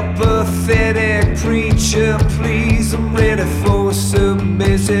 Apathetic preacher, please, I'm ready for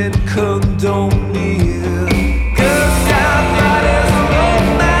submission, condone me. Good Southriders alone,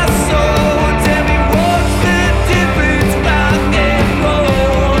 my soul. Tell me what's the difference, rock and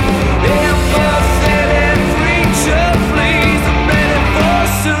roll. Apathetic preacher, please, I'm ready for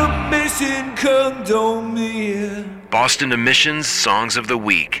submission, condone me. Boston Emissions Songs of the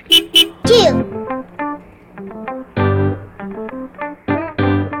Week.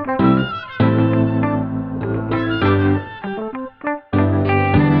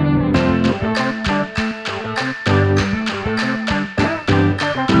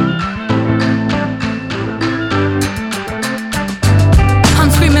 I'm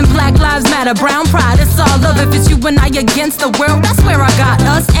screaming Black Lives Matter, brown pride, it's all love. If it's you and I against the world, that's where I got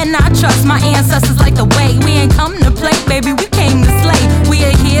us. And I trust my ancestors like the way. We ain't come to play, baby, we came to slay. We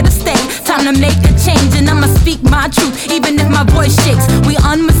are here to stay, time to make a change. And I'ma speak my truth, even if my voice shakes. We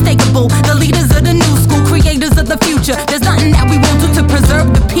unmistakable, the leaders of the new school, creators of the future. There's nothing that we won't do to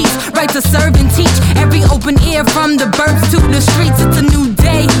preserve the peace. Right to serve and teach, every open ear from the burbs to the streets. It's a new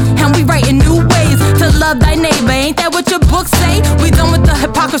day, and we writing new ways to love thy neighbor. Ain't that what your books say? We done with the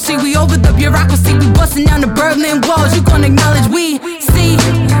hypocrisy, we over the bureaucracy. We busting down the Berlin walls, you gon' acknowledge we see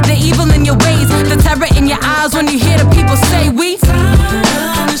the evil in your ways, the terror in your eyes when you hear the people say we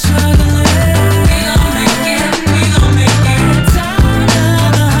tired of struggling. We gon' make it, we gon' make it. Tired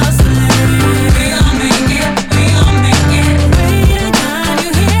of the hustling. We gon' make it, we gon' make it. Pray to God you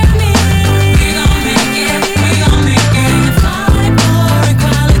hear me. We gon' make it, we gon' make it. Fight for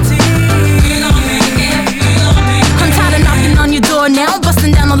equality. We gon' make it, we gon' make it. I'm tired of knocking on your door now,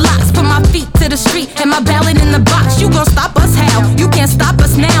 busting down the locks. Put my feet to the street and my ballot in the box. You gon' stop us how? You can't stop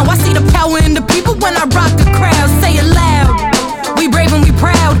us now. I see the power in the people when I rock the crowd. Say it loud. We brave and we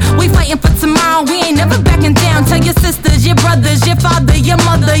proud. We fighting for tomorrow. We ain't never backing down. Tell your sisters, your brothers, your father, your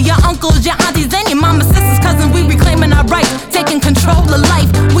mother, your uncles, your aunties, and your mama, sisters, cousins. We reclaiming our rights, taking control of life.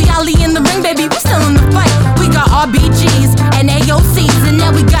 We Ali in the ring, baby. We still in the fight. We got RBGs and AOCs, and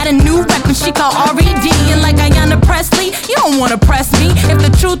now we got a new weapon. She called RED. And like Ayanna Presley, you don't wanna press me. If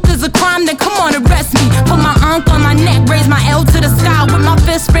the truth is a crime, then come on, arrest me. Put my unk on my neck, raise my L to the sky with my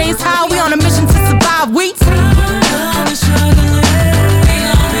fist raised high. We on a mission to survive. We tired of struggling. We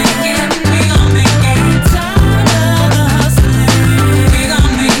gon' make it. We gon' make it. Tired of the hustling. We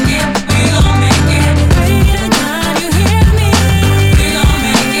gon' make it. We gon' make it. Pray to God you hear me. We gon'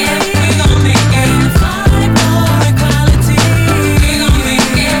 make it. We gon' make it. Fight for equality. We gon'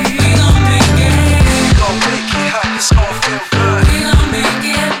 make it. We gon' make it. We gon' make it hot, it's all feel good. We gon' make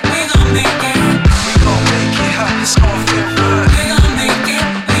it. We gon' make it. We gon' make it hot, it's all feel good. We gon' make it.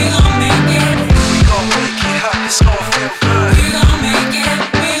 We gon' make it. We gon' make it hot, it's all feel good. We gon' make it.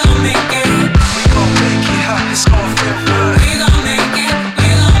 We gon' make it. We gon' make it hot, it's all feel good. We gon' make it. We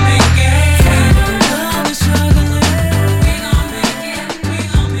gon' make it. Tired of the struggling. We gon' make it. We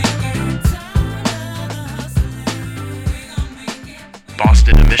gon' make it. Tired of the hustling. We gon' make it.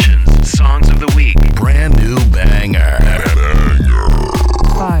 Boston Emissions Songs of the Week. Brand new banger.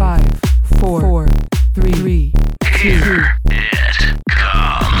 5, 4, 3, 2, Here it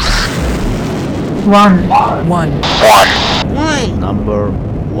comes. 1. Number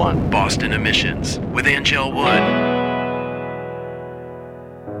 1. Boston Emissions with Angel Wood.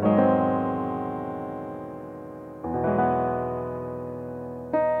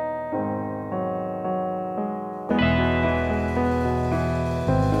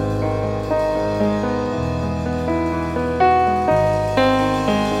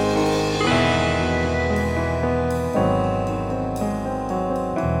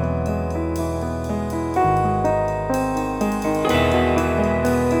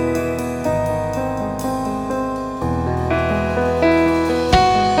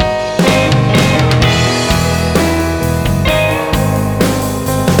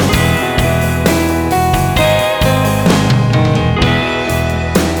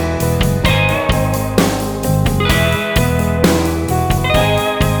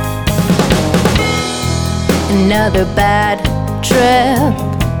 another bad trip.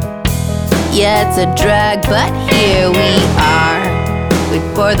 Yeah, it's a drag, but here we are. Wait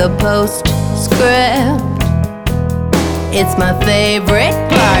for the postscript. It's my favorite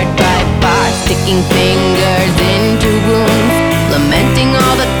part by far. Sticking fingers into wounds, lamenting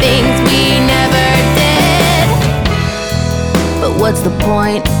all the things we never did. But what's the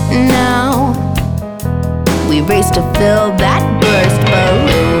point now? We race to fill that burst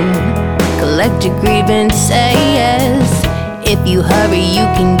balloon. Collect your grievances. If you hurry, you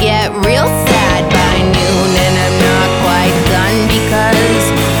can get real sad by noon. And I'm not quite done, because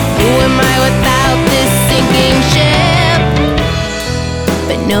who am I without this sinking ship?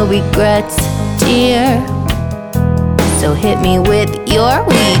 But no regrets, dear. So hit me with your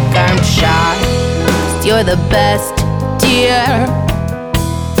weak-armed shot. 'Cause you're the best, dear,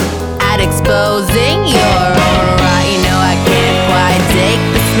 at exposing your own rot. You know I can't quite take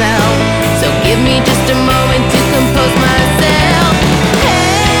the smell, so give me just a moment to compose myself.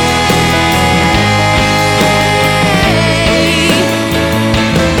 Hey,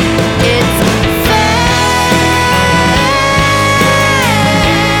 it's fate.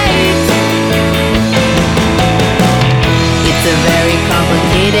 It's a very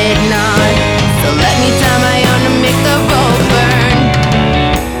complicated knot, so let me tie my own to make the rope burn.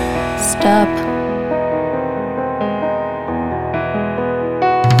 Stop.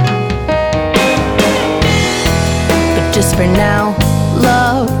 But just for now,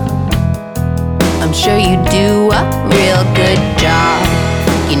 love, I'm sure you do a real good job.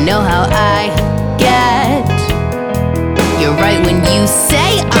 You know how I get. You're right when you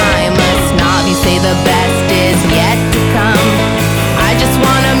say I'm a snob. You say the best is yet to come. I just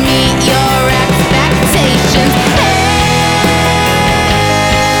wanna meet your expectations.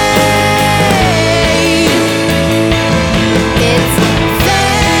 It's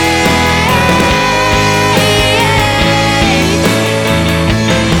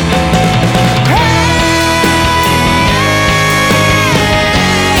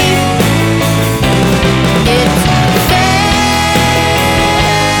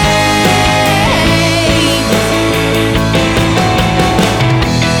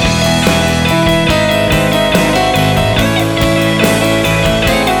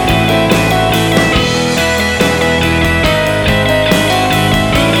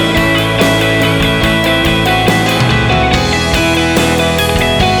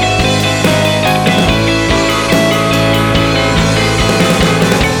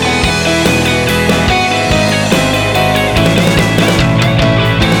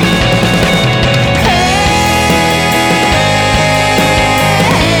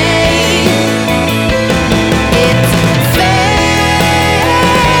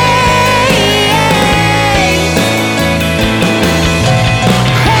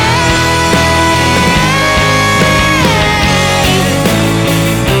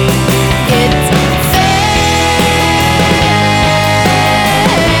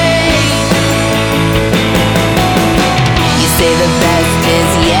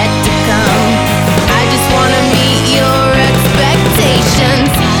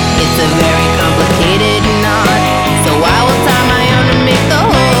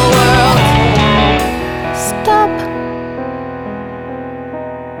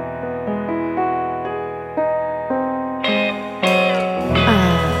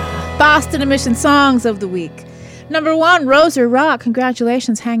Boston Emission Songs of the Week. Number 1, Rose or Rock.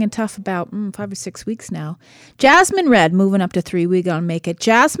 Congratulations, hanging tough about 5 or 6 weeks now. Jasmine Red moving up to 3. We gonna make it.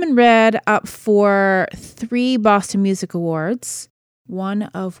 Jasmine Red up for 3 Boston Music Awards, one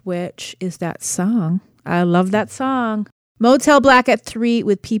of which is that song. I love that song. Motel Black at 3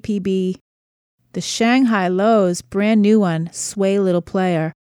 with PPB. The Shanghai Lows, brand new one, Sway Little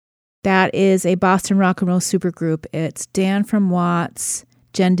Player. That is a Boston rock and roll supergroup. It's Dan from Watts,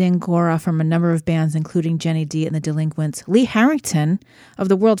 Jen Dangora from a number of bands, including Jenny D and the Delinquents, Lee Harrington of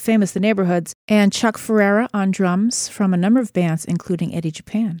the world famous The Neighborhoods, and Chuck Ferreira on drums from a number of bands, including Eddie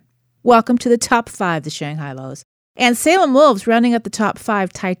Japan. Welcome to the top 5, the Shanghai Lows. And Salem Wolves rounding up the top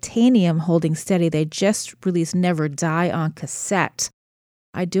 5, Titanium holding steady. They just released Never Die on cassette.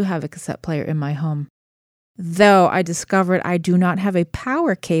 I do have a cassette player in my home, though I discovered I do not have a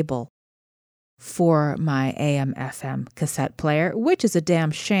power cable for my AM/FM cassette player, which is a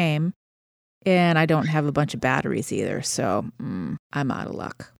damn shame. And I don't have a bunch of batteries either, so I'm out of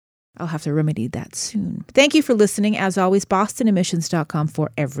luck. I'll have to remedy that soon. Thank you for listening. As always, BostonEmissions.com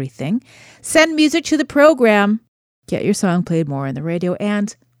for everything. Send music to the program. Get your song played more on the radio.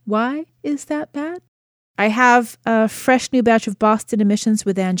 And why is that bad? I have a fresh new batch of Boston Emissions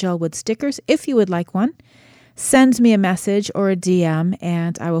with Angel Wood stickers. If you would like one, send me a message or a DM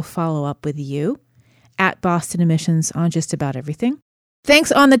and I will follow up with you. at Boston Emissions on just about everything.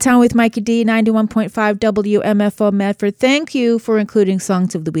 Thanks On the Town with Mikey D, 91.5 WMFO Medford. Thank you for including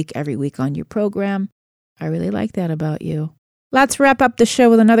Songs of the Week every week on your program. I really like that about you. Let's wrap up the show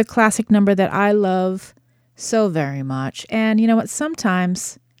with another classic number that I love so very much. And you know what?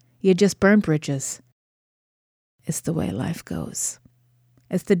 Sometimes you just burn bridges. It's the way life goes.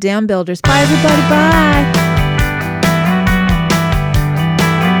 It's the Dam Builders. Bye, everybody. Bye.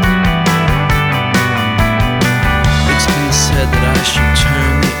 Said that I should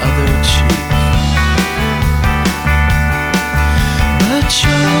turn the other cheek, but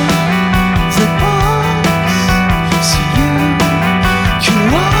you're the boss, so you can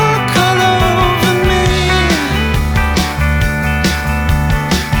walk all over me.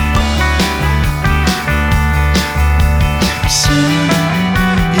 Soon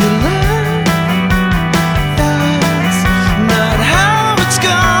you learn that's not how it's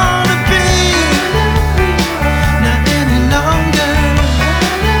gonna be.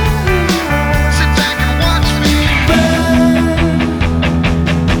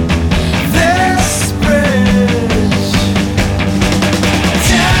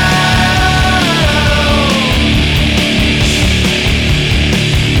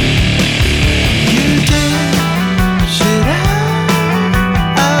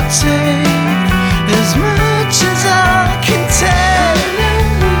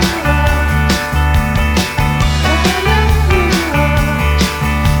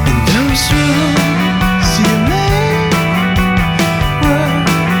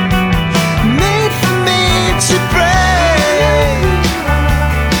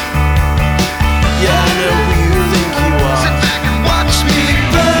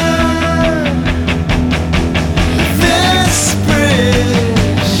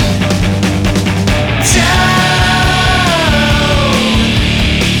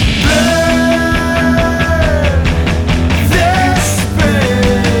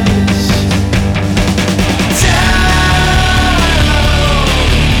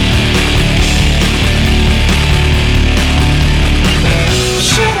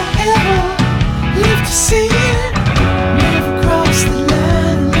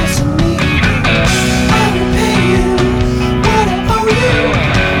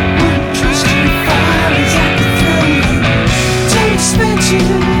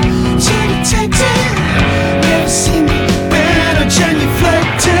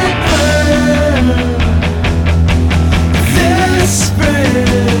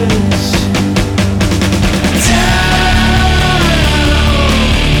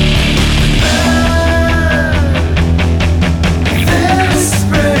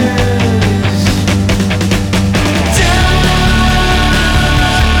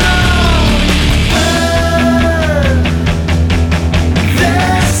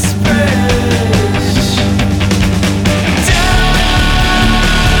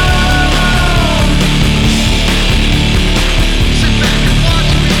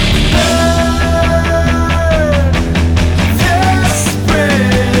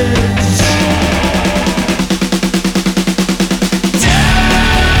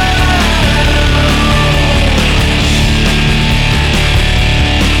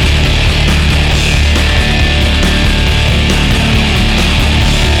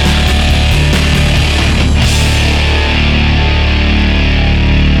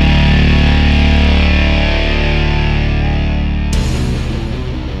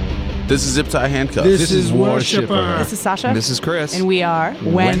 This is Zip Tie Handcuffs. This is Worshipper. This is Sasha. And this is Chris. And we are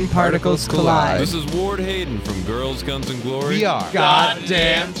When Particles Collide. This is Ward Hayden from Girls, Guns, and Glory. We are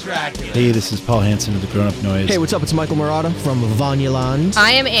Goddamn Dracula. Hey, this is Paul Hansen of the Grown Up Noise. Hey, what's up? It's Michael Murata from Vanyaland.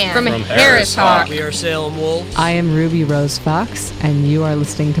 I am Ann from Harris Hawk. We are Salem Wolves. I am Ruby Rose Fox, and you are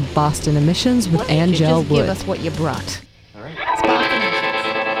listening to Boston Emissions with Angel Wood. Give us what you brought. All right. It's Boston Emissions.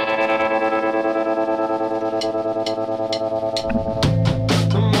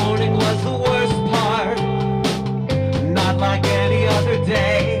 Like any other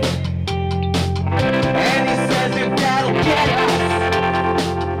day, and he says if that'll get us,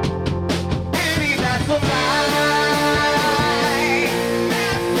 maybe that's a lie.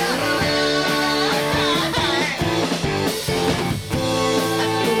 That's a lie. At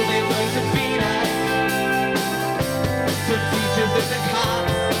school they learn to beat us,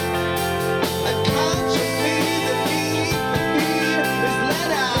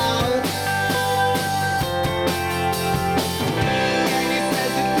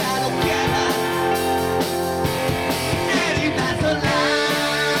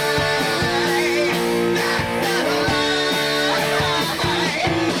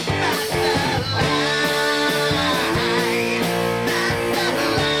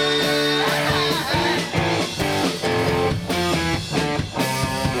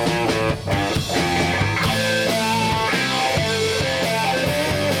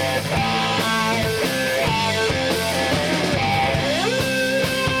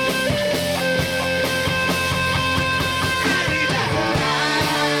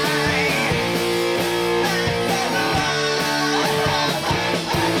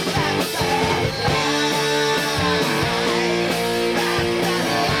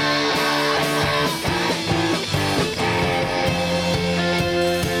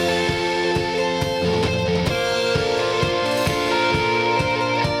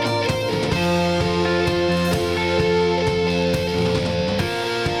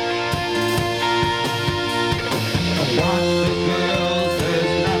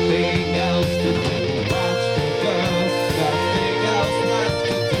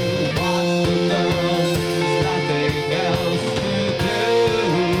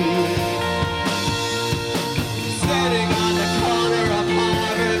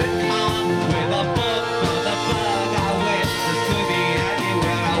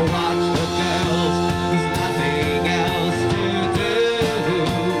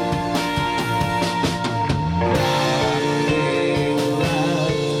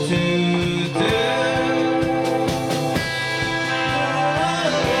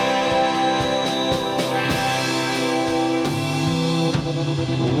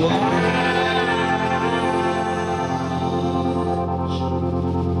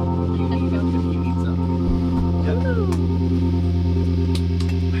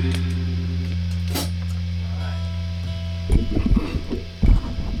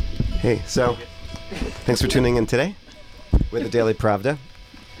 Hey, so thanks for tuning in today with the Daily Pravda.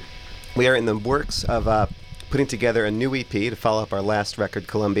 We are in the works of putting together a new EP to follow up our last record,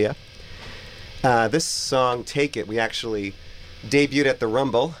 Columbia. This song, Take It, we actually debuted at the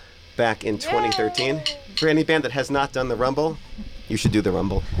Rumble back in 2013. For any band that has not done the Rumble, you should do the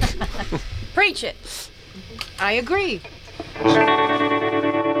Rumble. Preach it. I agree.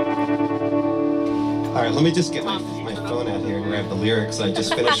 All right, let me just get my phone out here and grab the lyrics I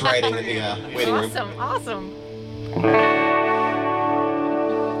just finished writing in the waiting room. Awesome.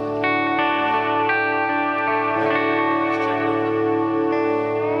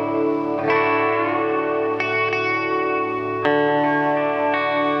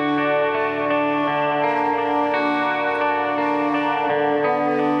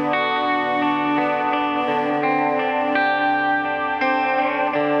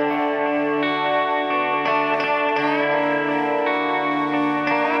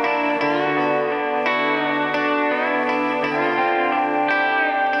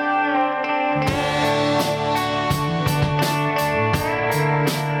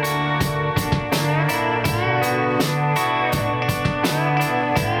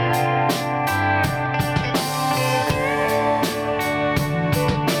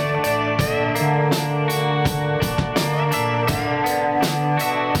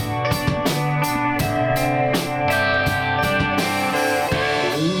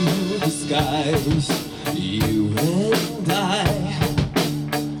 You and I,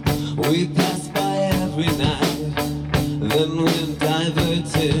 we pass by every night, then we're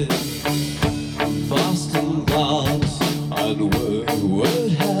diverted. Boston blocks on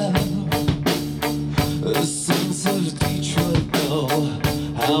Woodward have a sense of Detroit know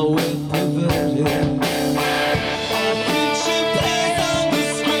how we're perverted. Our future plays on the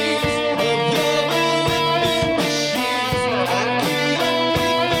screens of your living machines. I can't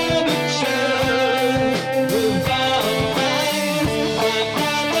be furniture without minds. I'd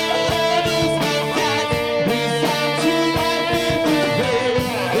rather lose my dad. Breathe out to life in the rain.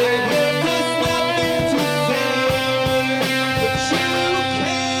 There's nothing to say, but you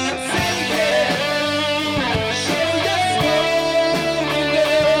can't take it. Show your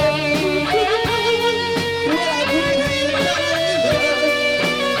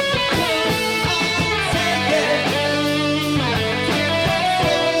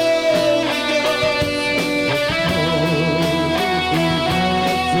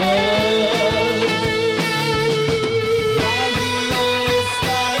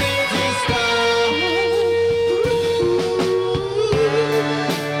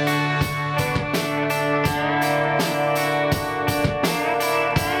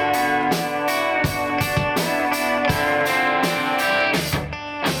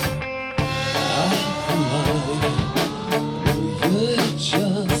You're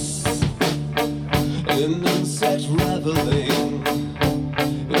just an insect reveling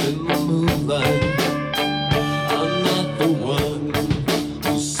in the moonlight. I'm not the one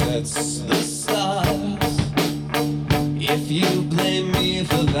who sets the stars. If you blame me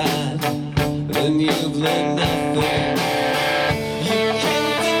for that, then you blame nothing. You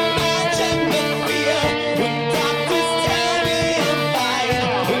can't imagine the fear when doctors tell me I'm fine.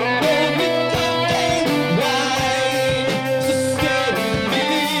 When every day right to stay with me,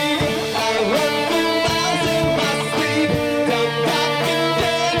 I run for miles in my sleep, down dark and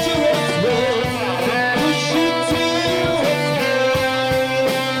dangerous roads that push you to your explode,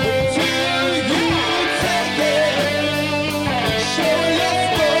 to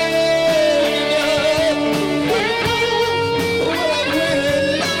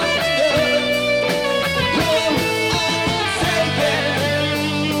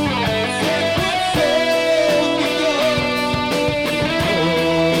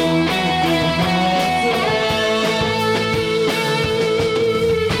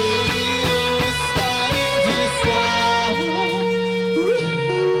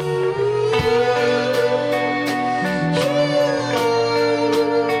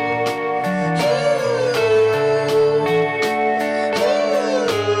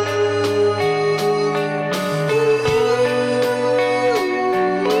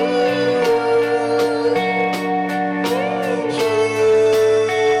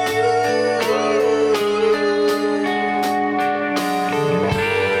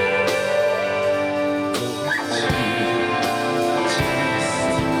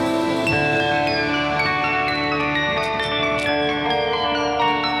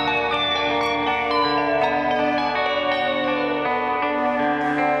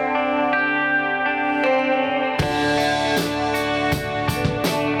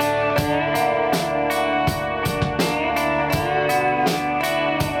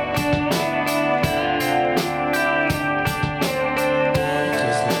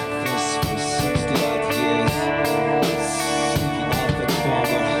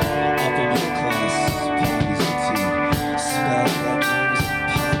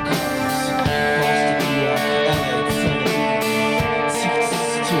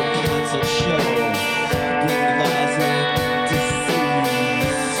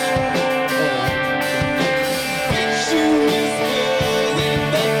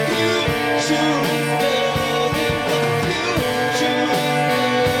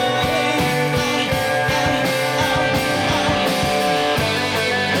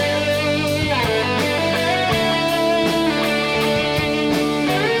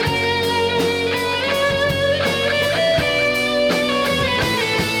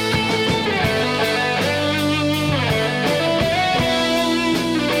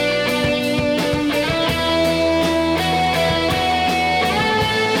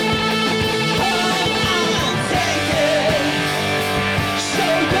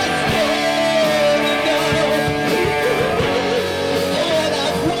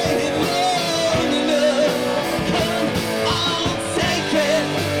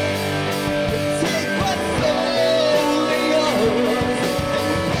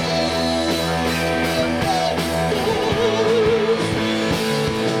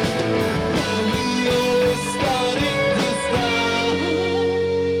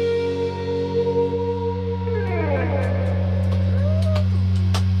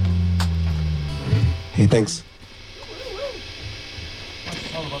Thanks.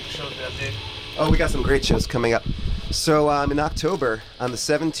 Oh, we got some great shows coming up. So in October, on the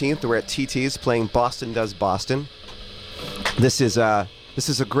 17th, we're at TT's playing Boston Does Boston. This is a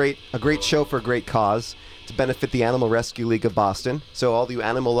great show for a great cause to benefit the Animal Rescue League of Boston. So all you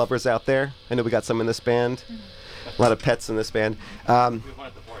animal lovers out there, I know we got some in this band, a lot of pets in this band. Do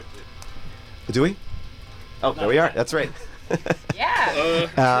we? Oh, there we are. That's right. Yeah.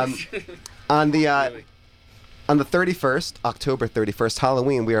 On the 31st, October 31st,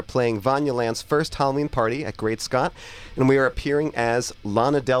 Halloween, we are playing Vanya Land's first Halloween party at Great Scott, and we are appearing as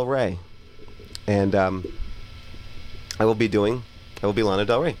Lana Del Rey. And I will be Lana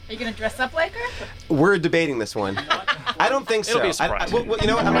Del Rey. Are you going to dress up like her? We're debating this one. I don't think so. It'll be a surprise. Well, you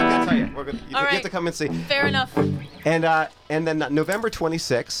know what? I'm not going to tell you. You All right. have to come and see. Fair enough. And then November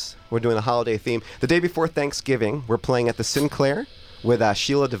 26th, we're doing a holiday theme. The day before Thanksgiving, we're playing at the Sinclair with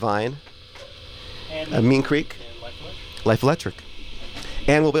Sheila Devine, Mean Creek, Life Electric.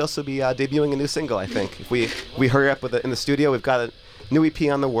 And we'll also be debuting a new single, I think. If we hurry up with it in the studio, we've got a new EP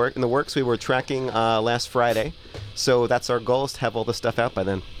in the works. We were tracking last Friday. So that's our goal, is to have all this stuff out by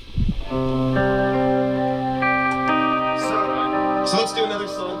then. So let's do another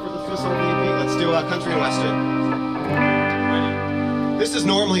song for the first song of the EP. Let's do Country and Western. This is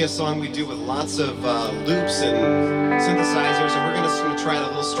normally a song we do with lots of loops and synthesizers, and we're going to try it a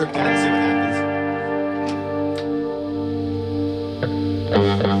little stripped down and see what happens.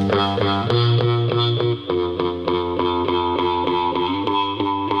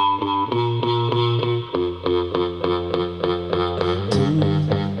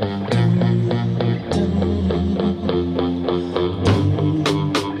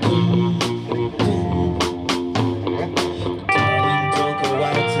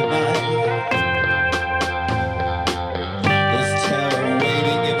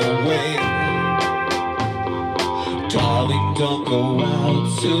 Don't go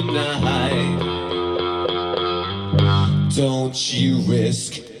out tonight. Don't you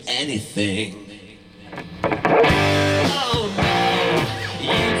risk anything. Oh no,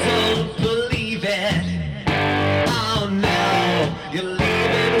 you don't believe it. Oh no, you're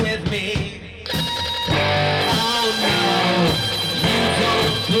leaving with me. Oh no, you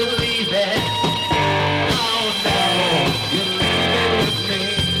don't believe it. Oh no, you're leaving with me.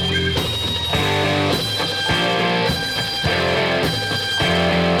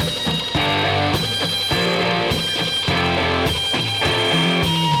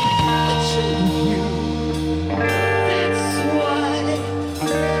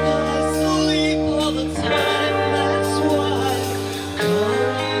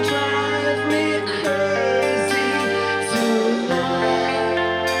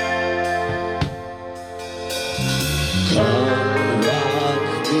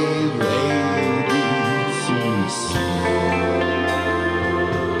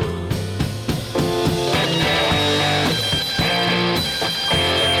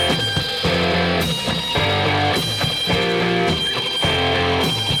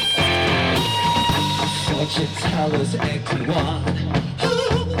 Tellers acting one.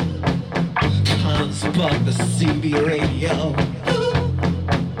 Can't spot the CB radio.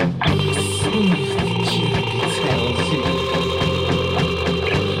 Smooth tells you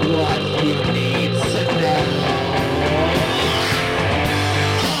what you need to know.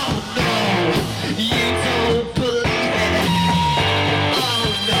 Oh no, you don't believe it. Oh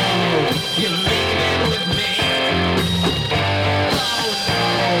no, you're leaving with me. Oh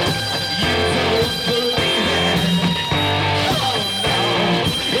no, you don't believe it.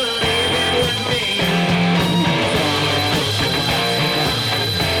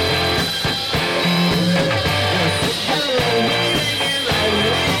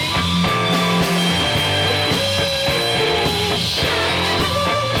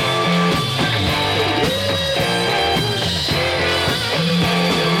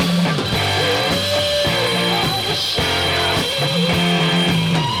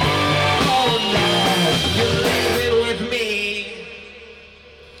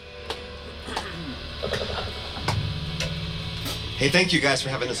 Hey, thank you guys for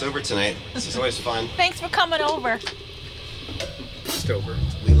having us over tonight. This is always fun. Thanks for coming over. Just over.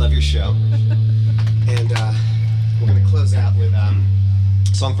 We love your show. And we're going to close out with a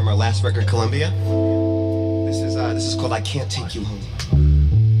song from our last record, Columbia. This is called I Can't Take You Home.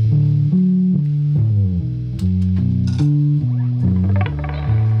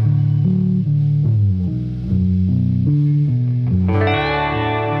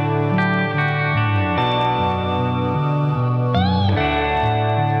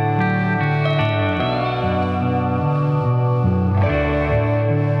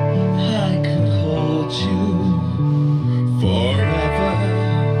 I could hold you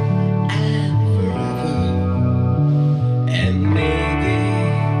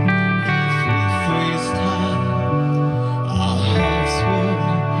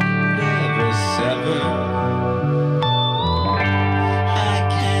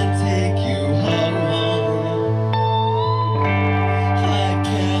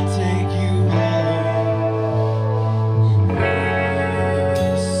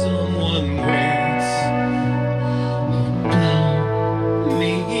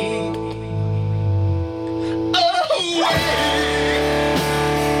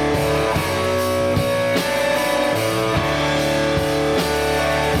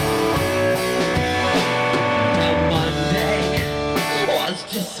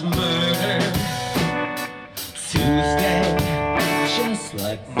just murder. Tuesday, just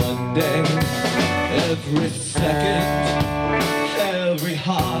like Monday. Every second, every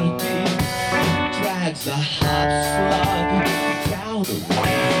heartbeat drags a hot slug down the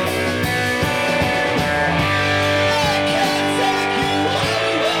way.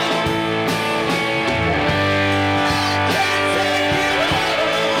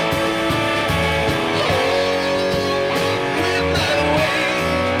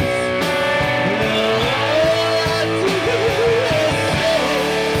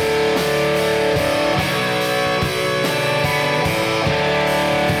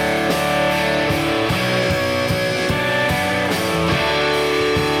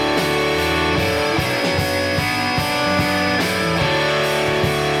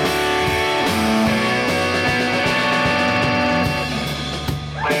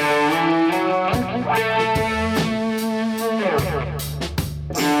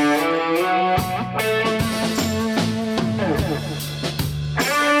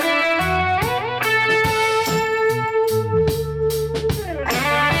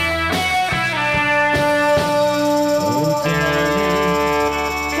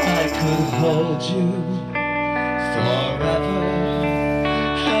 Hold you forever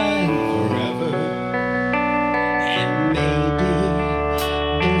and forever, and maybe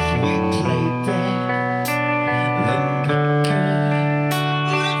if we play dead, then we could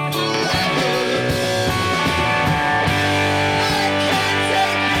live forever. I can't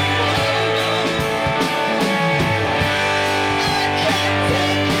take you home. I can't take you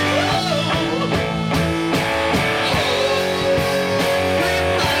home.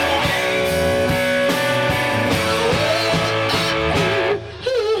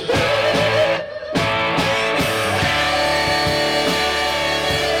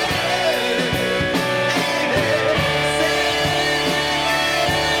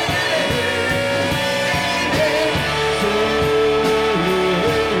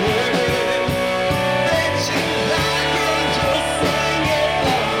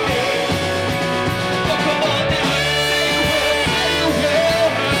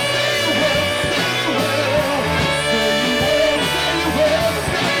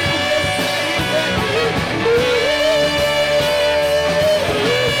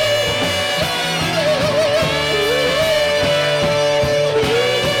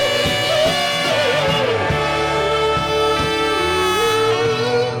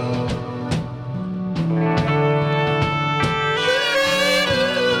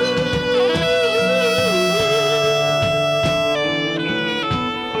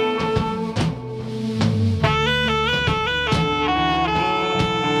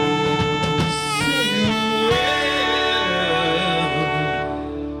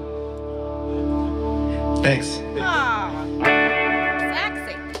 Thanks.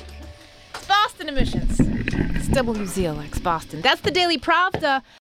 Sexy. It's Boston Emissions. It's WZLX Boston. That's the Daily Pravda.